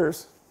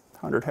 hectares,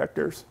 100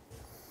 hectares.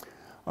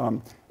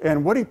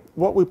 And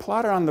what we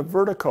plotted on the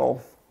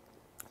vertical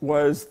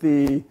was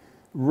the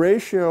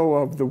ratio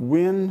of the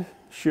wind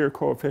shear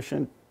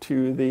coefficient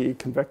to the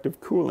convective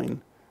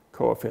cooling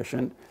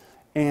coefficient.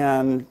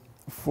 And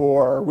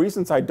for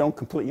reasons I don't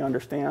completely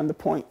understand, the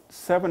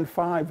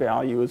 0.75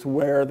 value is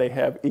where they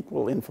have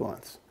equal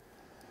influence.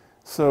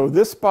 So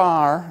this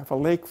bar, if a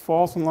lake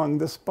falls along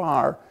this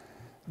bar,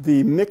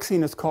 the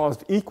mixing is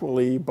caused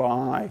equally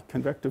by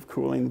convective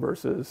cooling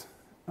versus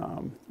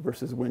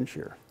wind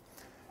shear.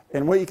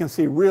 And what you can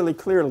see really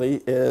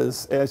clearly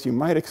is, as you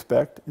might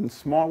expect, in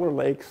smaller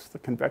lakes, the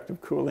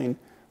convective cooling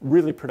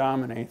really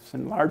predominates.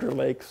 In larger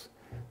lakes,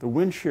 the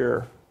wind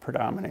shear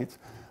predominates.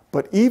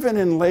 But even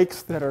in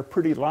lakes that are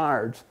pretty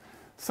large,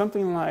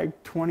 something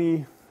like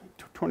 20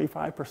 to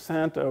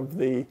 25% of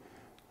the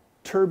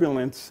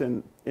turbulence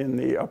in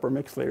the upper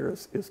mixed layer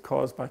is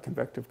caused by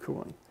convective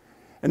cooling.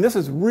 And this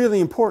is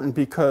really important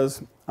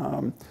because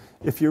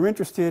if you're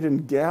interested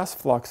in gas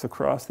flux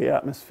across the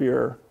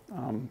atmosphere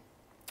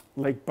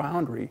lake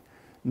boundary,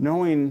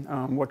 knowing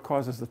what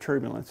causes the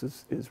turbulence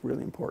is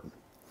really important.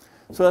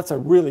 So that's a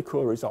really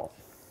cool result.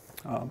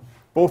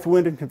 Both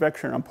wind and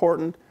convection are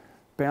important.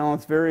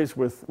 Balance varies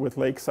with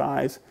lake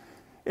size.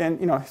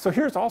 And so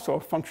here's also a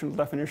functional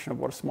definition of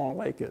what a small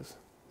lake is.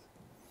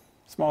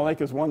 Small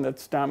lake is one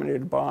that's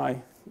dominated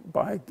by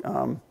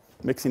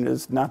mixing,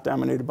 is not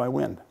dominated by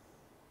wind.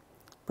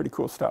 Pretty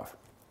cool stuff.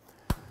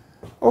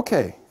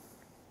 Okay,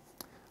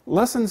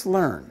 lessons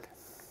learned.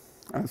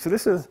 So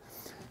this is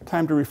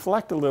time to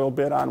reflect a little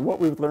bit on what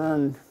we've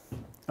learned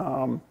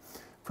from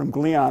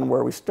GLEON,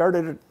 where we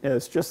started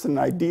as just an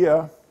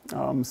idea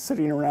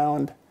sitting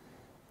around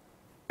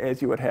as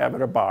you would have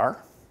at a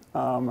bar.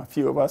 A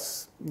few of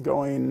us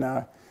going,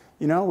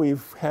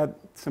 we've had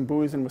some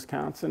buoys in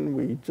Wisconsin.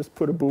 We just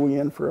put a buoy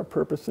in for a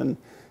purpose in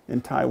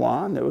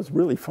Taiwan. It was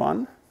really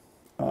fun.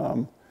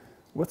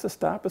 What's to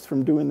stop us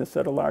from doing this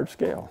at a large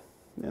scale?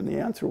 And the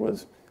answer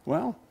was,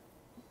 well,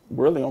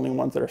 we're the only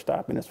ones that are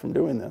stopping us from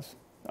doing this.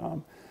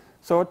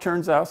 So it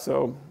turns out,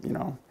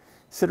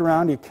 sit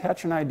around, you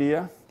catch an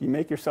idea, you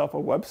make yourself a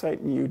website,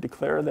 and you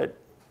declare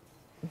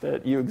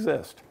that you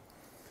exist.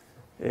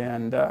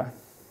 And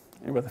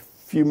And with a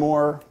few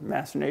more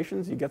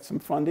machinations, you get some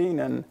funding,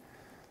 and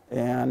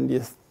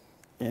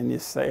you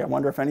say, I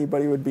wonder if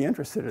anybody would be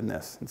interested in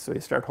this. And so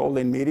you start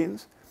holding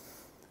meetings.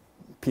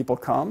 People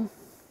come,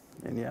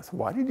 and you ask,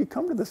 why did you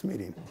come to this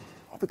meeting?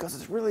 Oh, because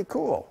it's really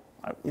cool.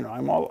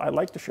 I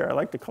like to share. I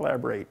like to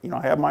collaborate.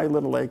 I have my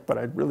little lake, but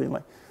I'd really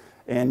like,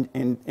 and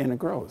it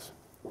grows.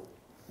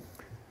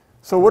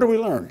 So what do we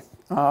learn?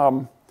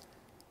 And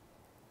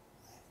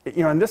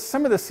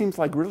some of this seems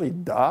like really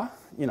duh,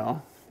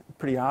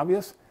 pretty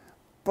obvious,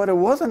 but it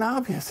wasn't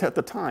obvious at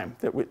the time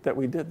that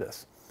we did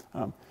this.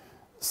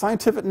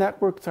 Scientific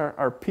networks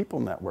are people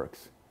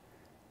networks.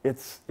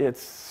 It's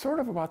sort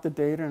of about the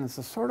data, and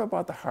it's sort of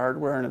about the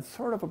hardware, and it's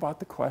sort of about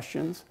the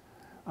questions.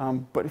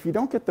 But if you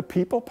don't get the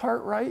people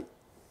part right,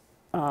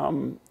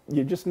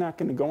 you're just not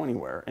going to go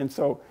anywhere. And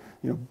so,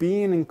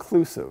 being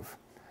inclusive,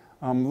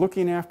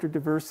 looking after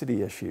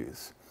diversity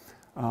issues,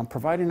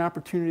 providing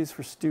opportunities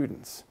for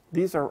students,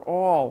 these are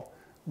all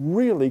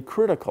really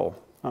critical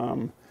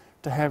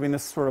to having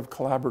this sort of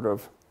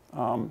collaborative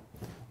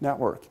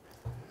network.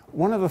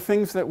 One of the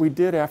things that we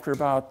did after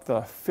about the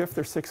 5th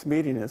or 6th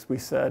meeting is we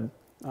said,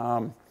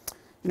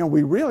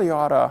 we really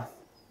ought to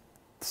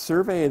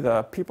survey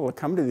the people that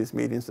come to these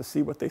meetings to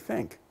see what they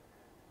think,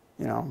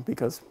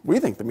 because we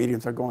think the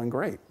meetings are going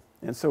great.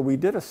 And so we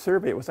did a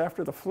survey. It was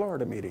after the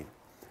Florida meeting.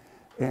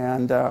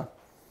 And, and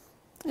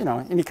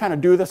you kind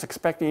of do this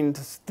expecting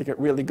to get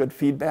really good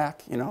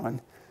feedback,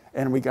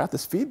 and we got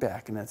this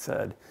feedback, and it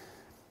said,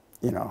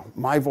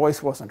 my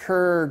voice wasn't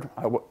heard.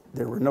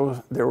 There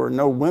were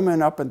no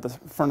women up at the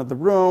front of the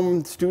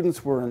room.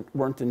 Students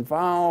weren't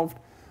involved.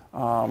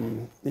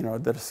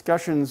 The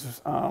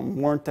discussions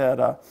weren't at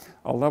a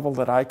level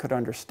that I could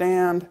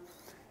understand.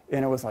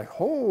 And it was like,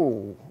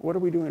 oh, what are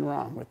we doing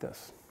wrong with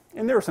this?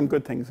 And there were some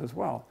good things as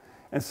well.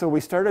 And so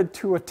we started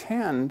to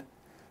attend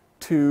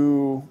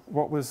to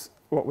what was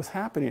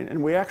happening.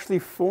 And we actually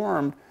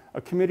formed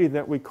a committee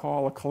that we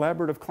call a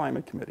Collaborative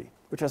Climate Committee,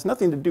 which has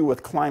nothing to do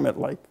with climate,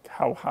 like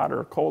how hot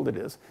or cold it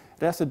is.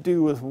 It has to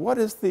do with what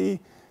is the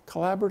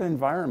collaborative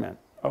environment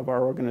of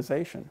our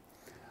organization.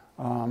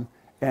 And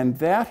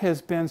that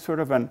has been sort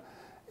of an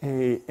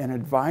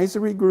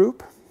advisory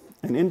group,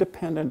 an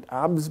independent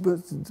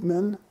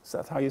ombudsman, is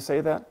that how you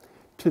say that,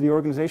 to the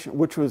organization,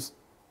 which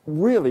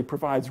really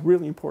provides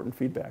really important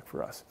feedback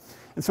for us.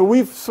 And so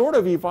we've sort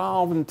of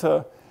evolved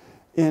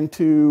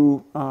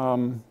into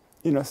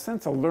in a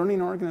sense, a learning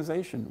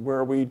organization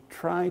where we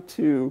try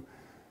to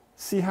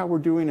see how we're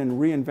doing and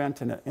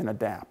reinvent and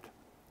adapt.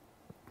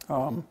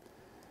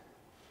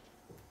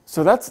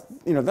 So that's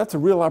a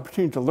real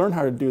opportunity to learn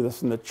how to do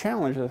this, and the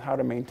challenge is how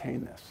to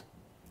maintain this.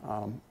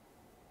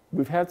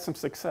 We've had some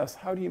success.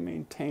 How do you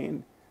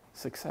maintain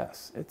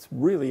success? It's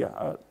really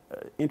an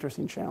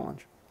interesting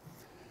challenge.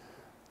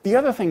 The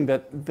other thing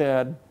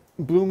that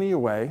blew me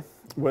away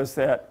was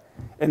that,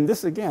 and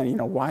this again,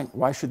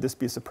 why should this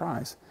be a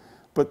surprise?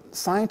 But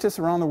scientists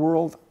around the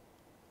world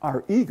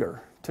are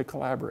eager to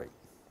collaborate.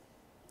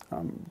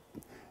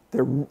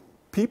 They're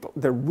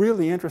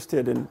really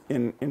interested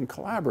in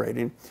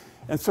collaborating.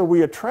 And so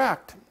we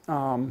attract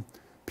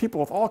people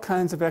with all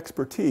kinds of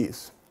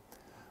expertise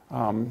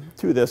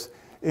to this.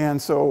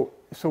 And so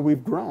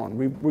we've grown.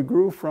 We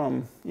grew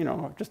from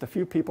just a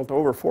few people to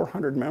over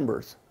 400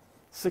 members,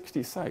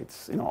 60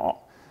 sites.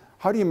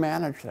 How do you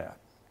manage that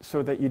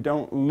so that you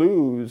don't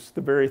lose the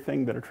very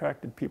thing that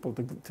attracted people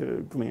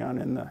to GLEON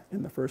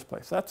in the first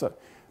place?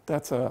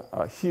 That's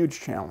a huge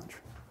challenge.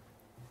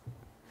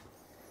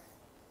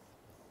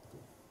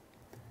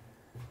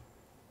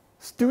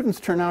 Students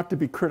turn out to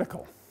be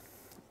critical,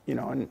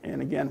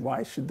 and again,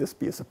 why should this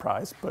be a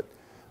surprise? But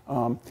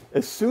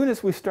as soon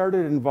as we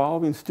started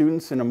involving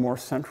students in a more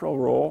central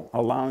role,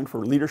 allowing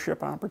for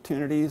leadership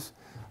opportunities,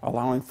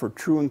 allowing for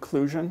true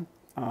inclusion,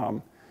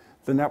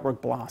 the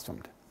network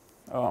blossomed.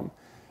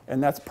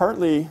 And that's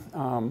partly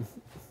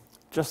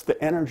just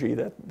the energy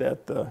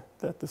that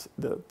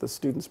the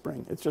students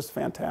bring. It's just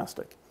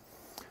fantastic.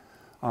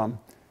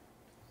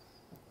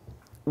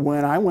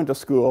 When I went to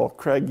school,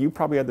 Craig, you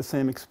probably had the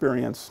same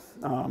experience.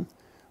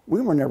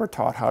 We were never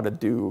taught how to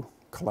do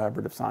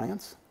collaborative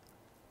science.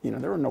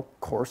 There were no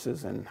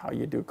courses in how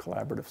you do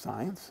collaborative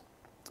science.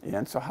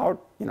 And so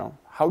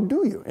how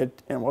do you?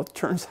 It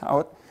turns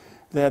out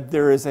that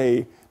there is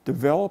a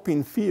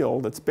developing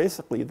field that's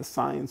basically the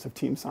science of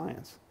team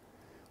science,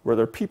 where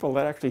there are people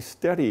that actually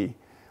study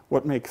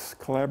what makes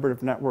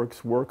collaborative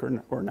networks work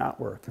or not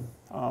work.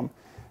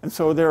 And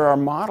so there are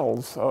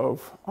models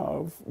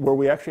of where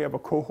we actually have a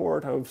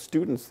cohort of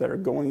students that are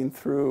going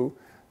through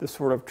this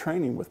sort of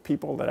training with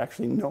people that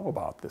actually know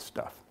about this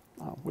stuff,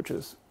 which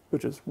is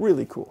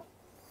really cool.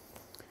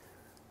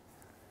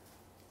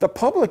 The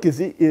public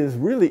is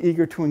really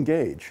eager to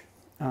engage,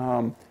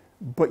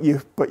 but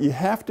you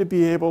have to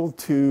be able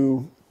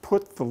to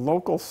put the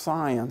local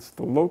science,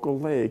 the local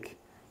lake,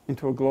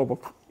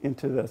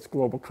 into this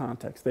global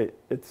context. The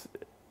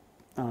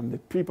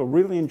people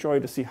really enjoy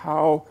to see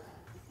how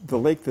the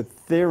lake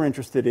that they're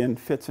interested in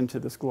fits into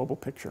this global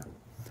picture.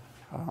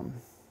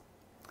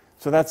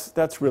 So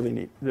that's really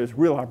neat. There's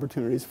real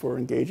opportunities for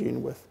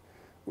engaging with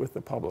with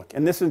the public.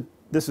 And this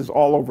is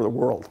all over the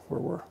world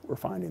where we're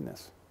finding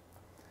this.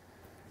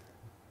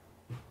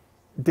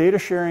 Data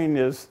sharing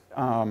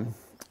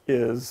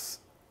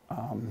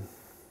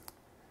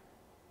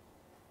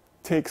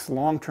takes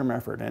long-term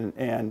effort,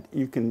 and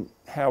you can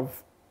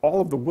have all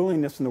of the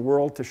willingness in the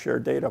world to share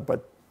data,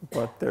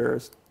 but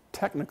there's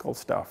technical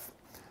stuff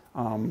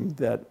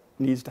that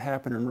needs to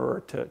happen in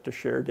order to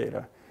share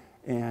data.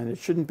 And it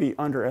shouldn't be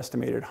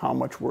underestimated how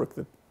much work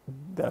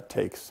that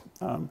takes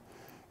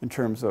in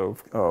terms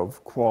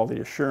of quality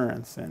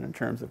assurance and in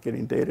terms of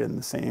getting data in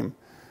the same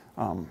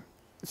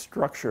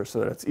structure so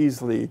that it's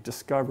easily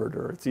discovered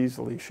or it's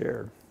easily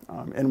shared.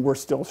 And we're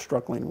still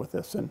struggling with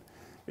this in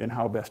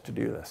how best to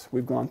do this.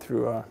 We've gone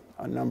through a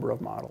number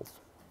of models.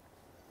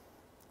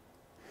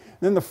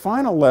 Then the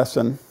final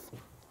lesson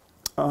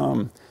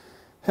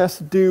has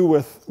to do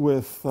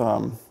with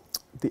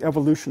the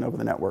evolution of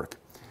the network.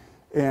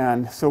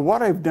 And so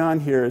what I've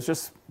done here is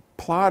just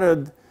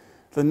plotted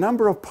the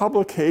number of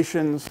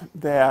publications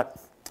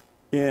that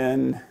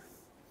in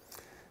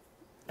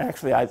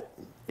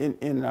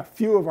a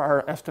few of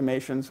our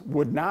estimations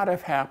would not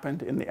have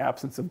happened in the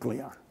absence of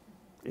GLEON.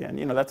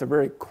 And that's a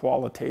very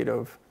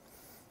qualitative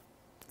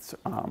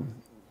thing.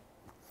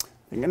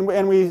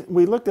 And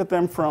we looked at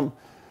them from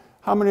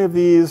how many of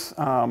these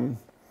were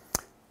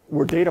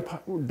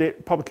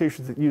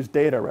publications that used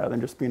data rather than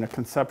just being a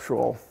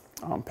conceptual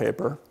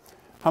paper.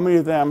 How many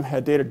of them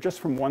had data just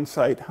from one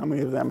site? How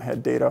many of them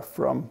had data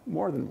from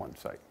more than one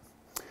site?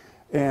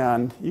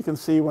 And you can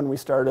see when we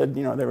started,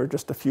 there were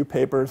just a few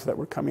papers that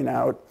were coming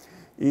out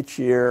each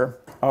year.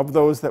 Of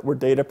those that were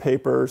data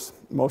papers,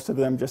 most of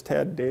them just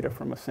had data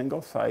from a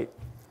single site.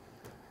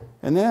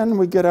 And then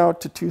we get out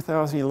to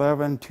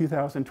 2011,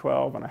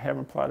 2012, and I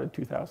haven't plotted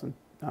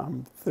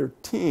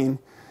 2013.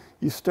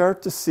 You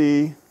start to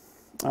see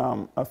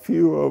a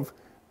few of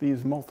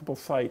these multiple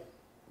site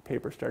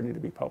papers starting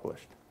to be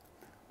published,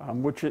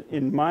 which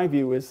in my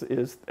view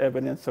is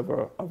evidence of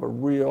a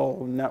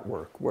real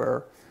network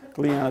where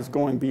GLEON is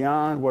going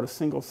beyond what a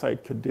single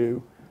site could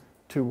do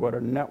to what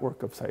a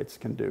network of sites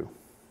can do.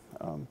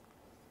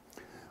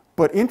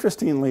 But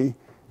interestingly,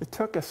 it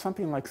took us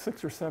something like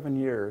 6 or 7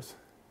 years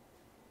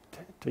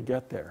to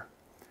get there.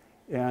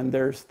 And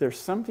there's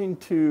something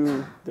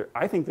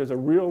I think there's a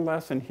real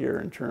lesson here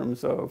in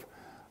terms of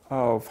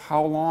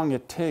how long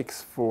it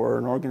takes for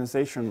an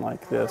organization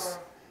like this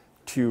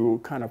to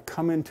kind of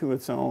come into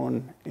its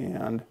own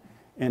and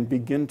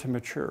begin to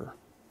mature.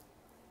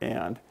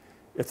 And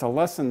it's a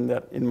lesson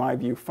that, in my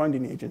view,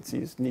 funding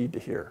agencies need to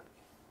hear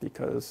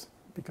because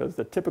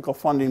the typical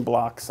funding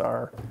blocks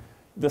are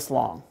this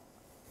long.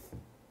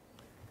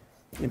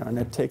 And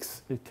it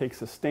takes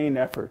sustained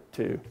effort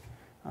to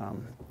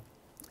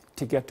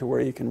get to where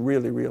you can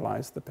really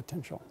realize the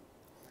potential.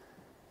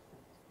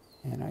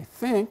 And I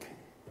think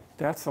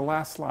that's the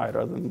last slide,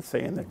 other than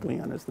saying that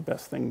GLEON is the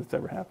best thing that's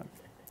ever happened.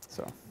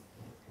 So,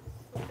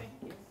 Thank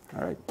you.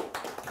 All right.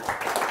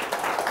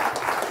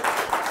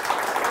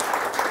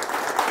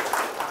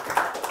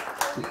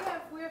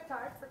 We have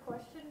time for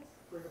questions.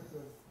 If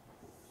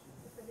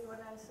anyone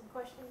has some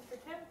questions for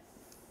Tim.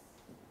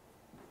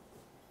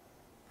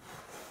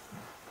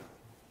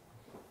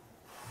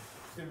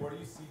 Tim, where do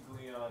you see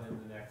GLEON in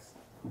the next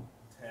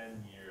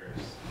 10 years?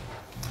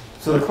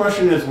 So the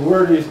question is,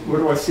 where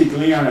do I see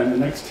GLEON in the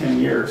next 10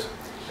 years?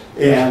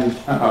 And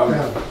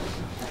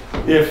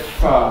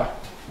if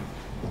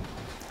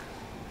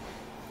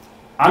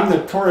I'm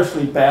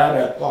notoriously bad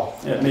at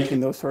making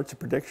those sorts of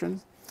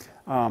predictions,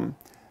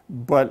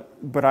 but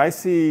I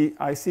see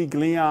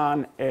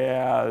GLEON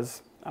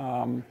as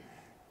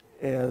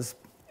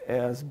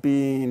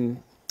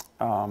being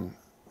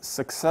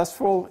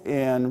successful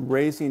in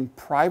raising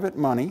private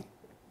money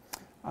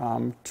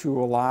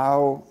to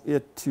allow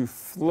it to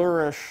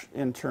flourish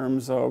in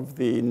terms of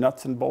the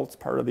nuts and bolts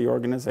part of the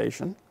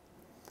organization.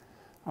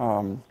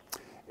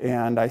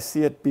 And I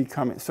see it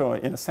becoming, so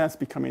in a sense,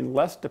 becoming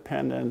less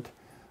dependent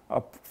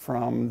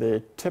from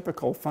the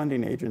typical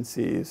funding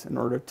agencies in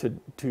order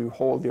to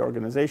hold the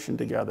organization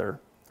together.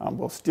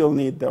 We'll still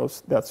need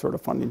that sort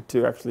of funding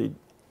to actually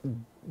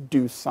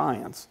do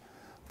science,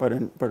 but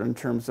in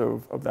terms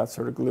of that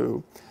sort of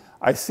glue.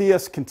 I see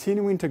us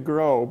continuing to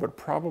grow, but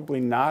probably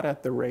not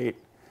at the rate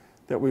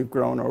that we've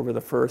grown over the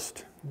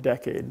first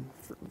decade,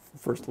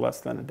 first less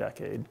than a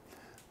decade.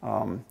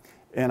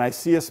 And I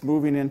see us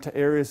moving into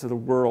areas of the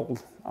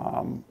world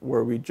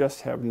where we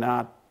just have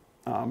not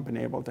been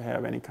able to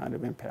have any kind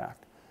of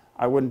impact.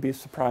 I wouldn't be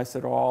surprised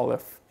at all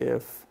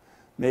if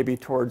maybe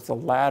towards the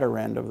latter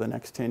end of the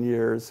next 10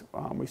 years,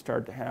 we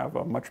start to have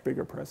a much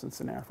bigger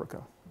presence in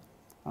Africa.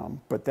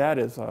 But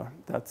that's a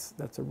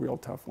real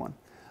tough one.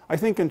 I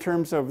think in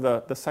terms of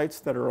the sites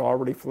that are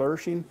already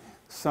flourishing,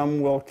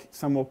 some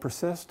will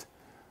persist,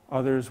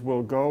 others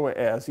will go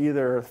as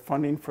either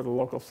funding for the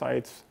local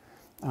sites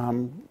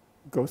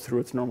goes through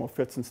its normal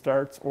fits and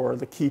starts, or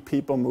the key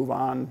people move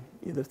on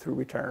either through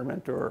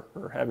retirement or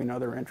having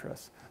other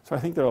interests. So I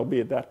think there will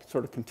be that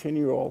sort of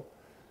continual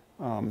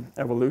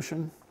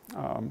evolution.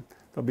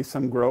 there'll be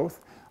some growth.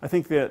 I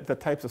think that the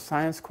types of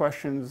science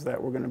questions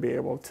that we're going to be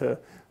able to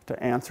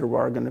answer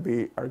are going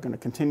to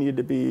continue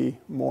to be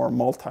more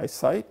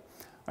multi-site.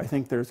 I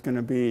think there's going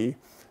to be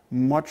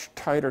much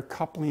tighter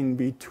coupling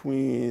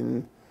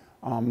between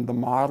the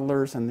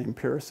modelers and the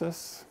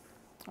empiricists,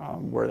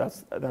 where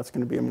that's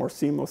going to be a more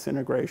seamless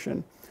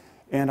integration.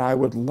 And I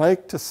would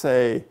like to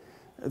say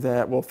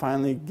that we'll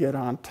finally get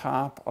on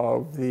top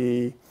of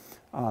the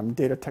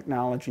data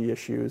technology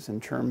issues in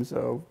terms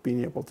of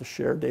being able to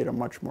share data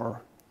much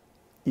more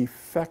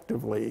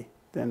effectively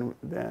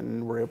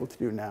than we're able to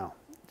do now.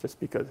 Just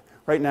because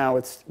right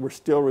now we're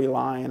still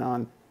relying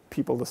on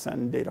people to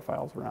send data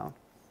files around,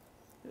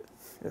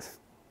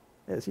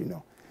 as you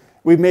know.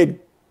 We've made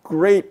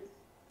great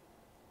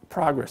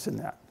progress in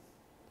that.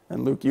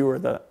 And Luke, you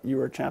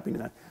were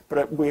championing that.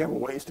 But we have a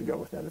ways to go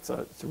with that. It's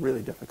a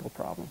really difficult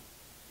problem.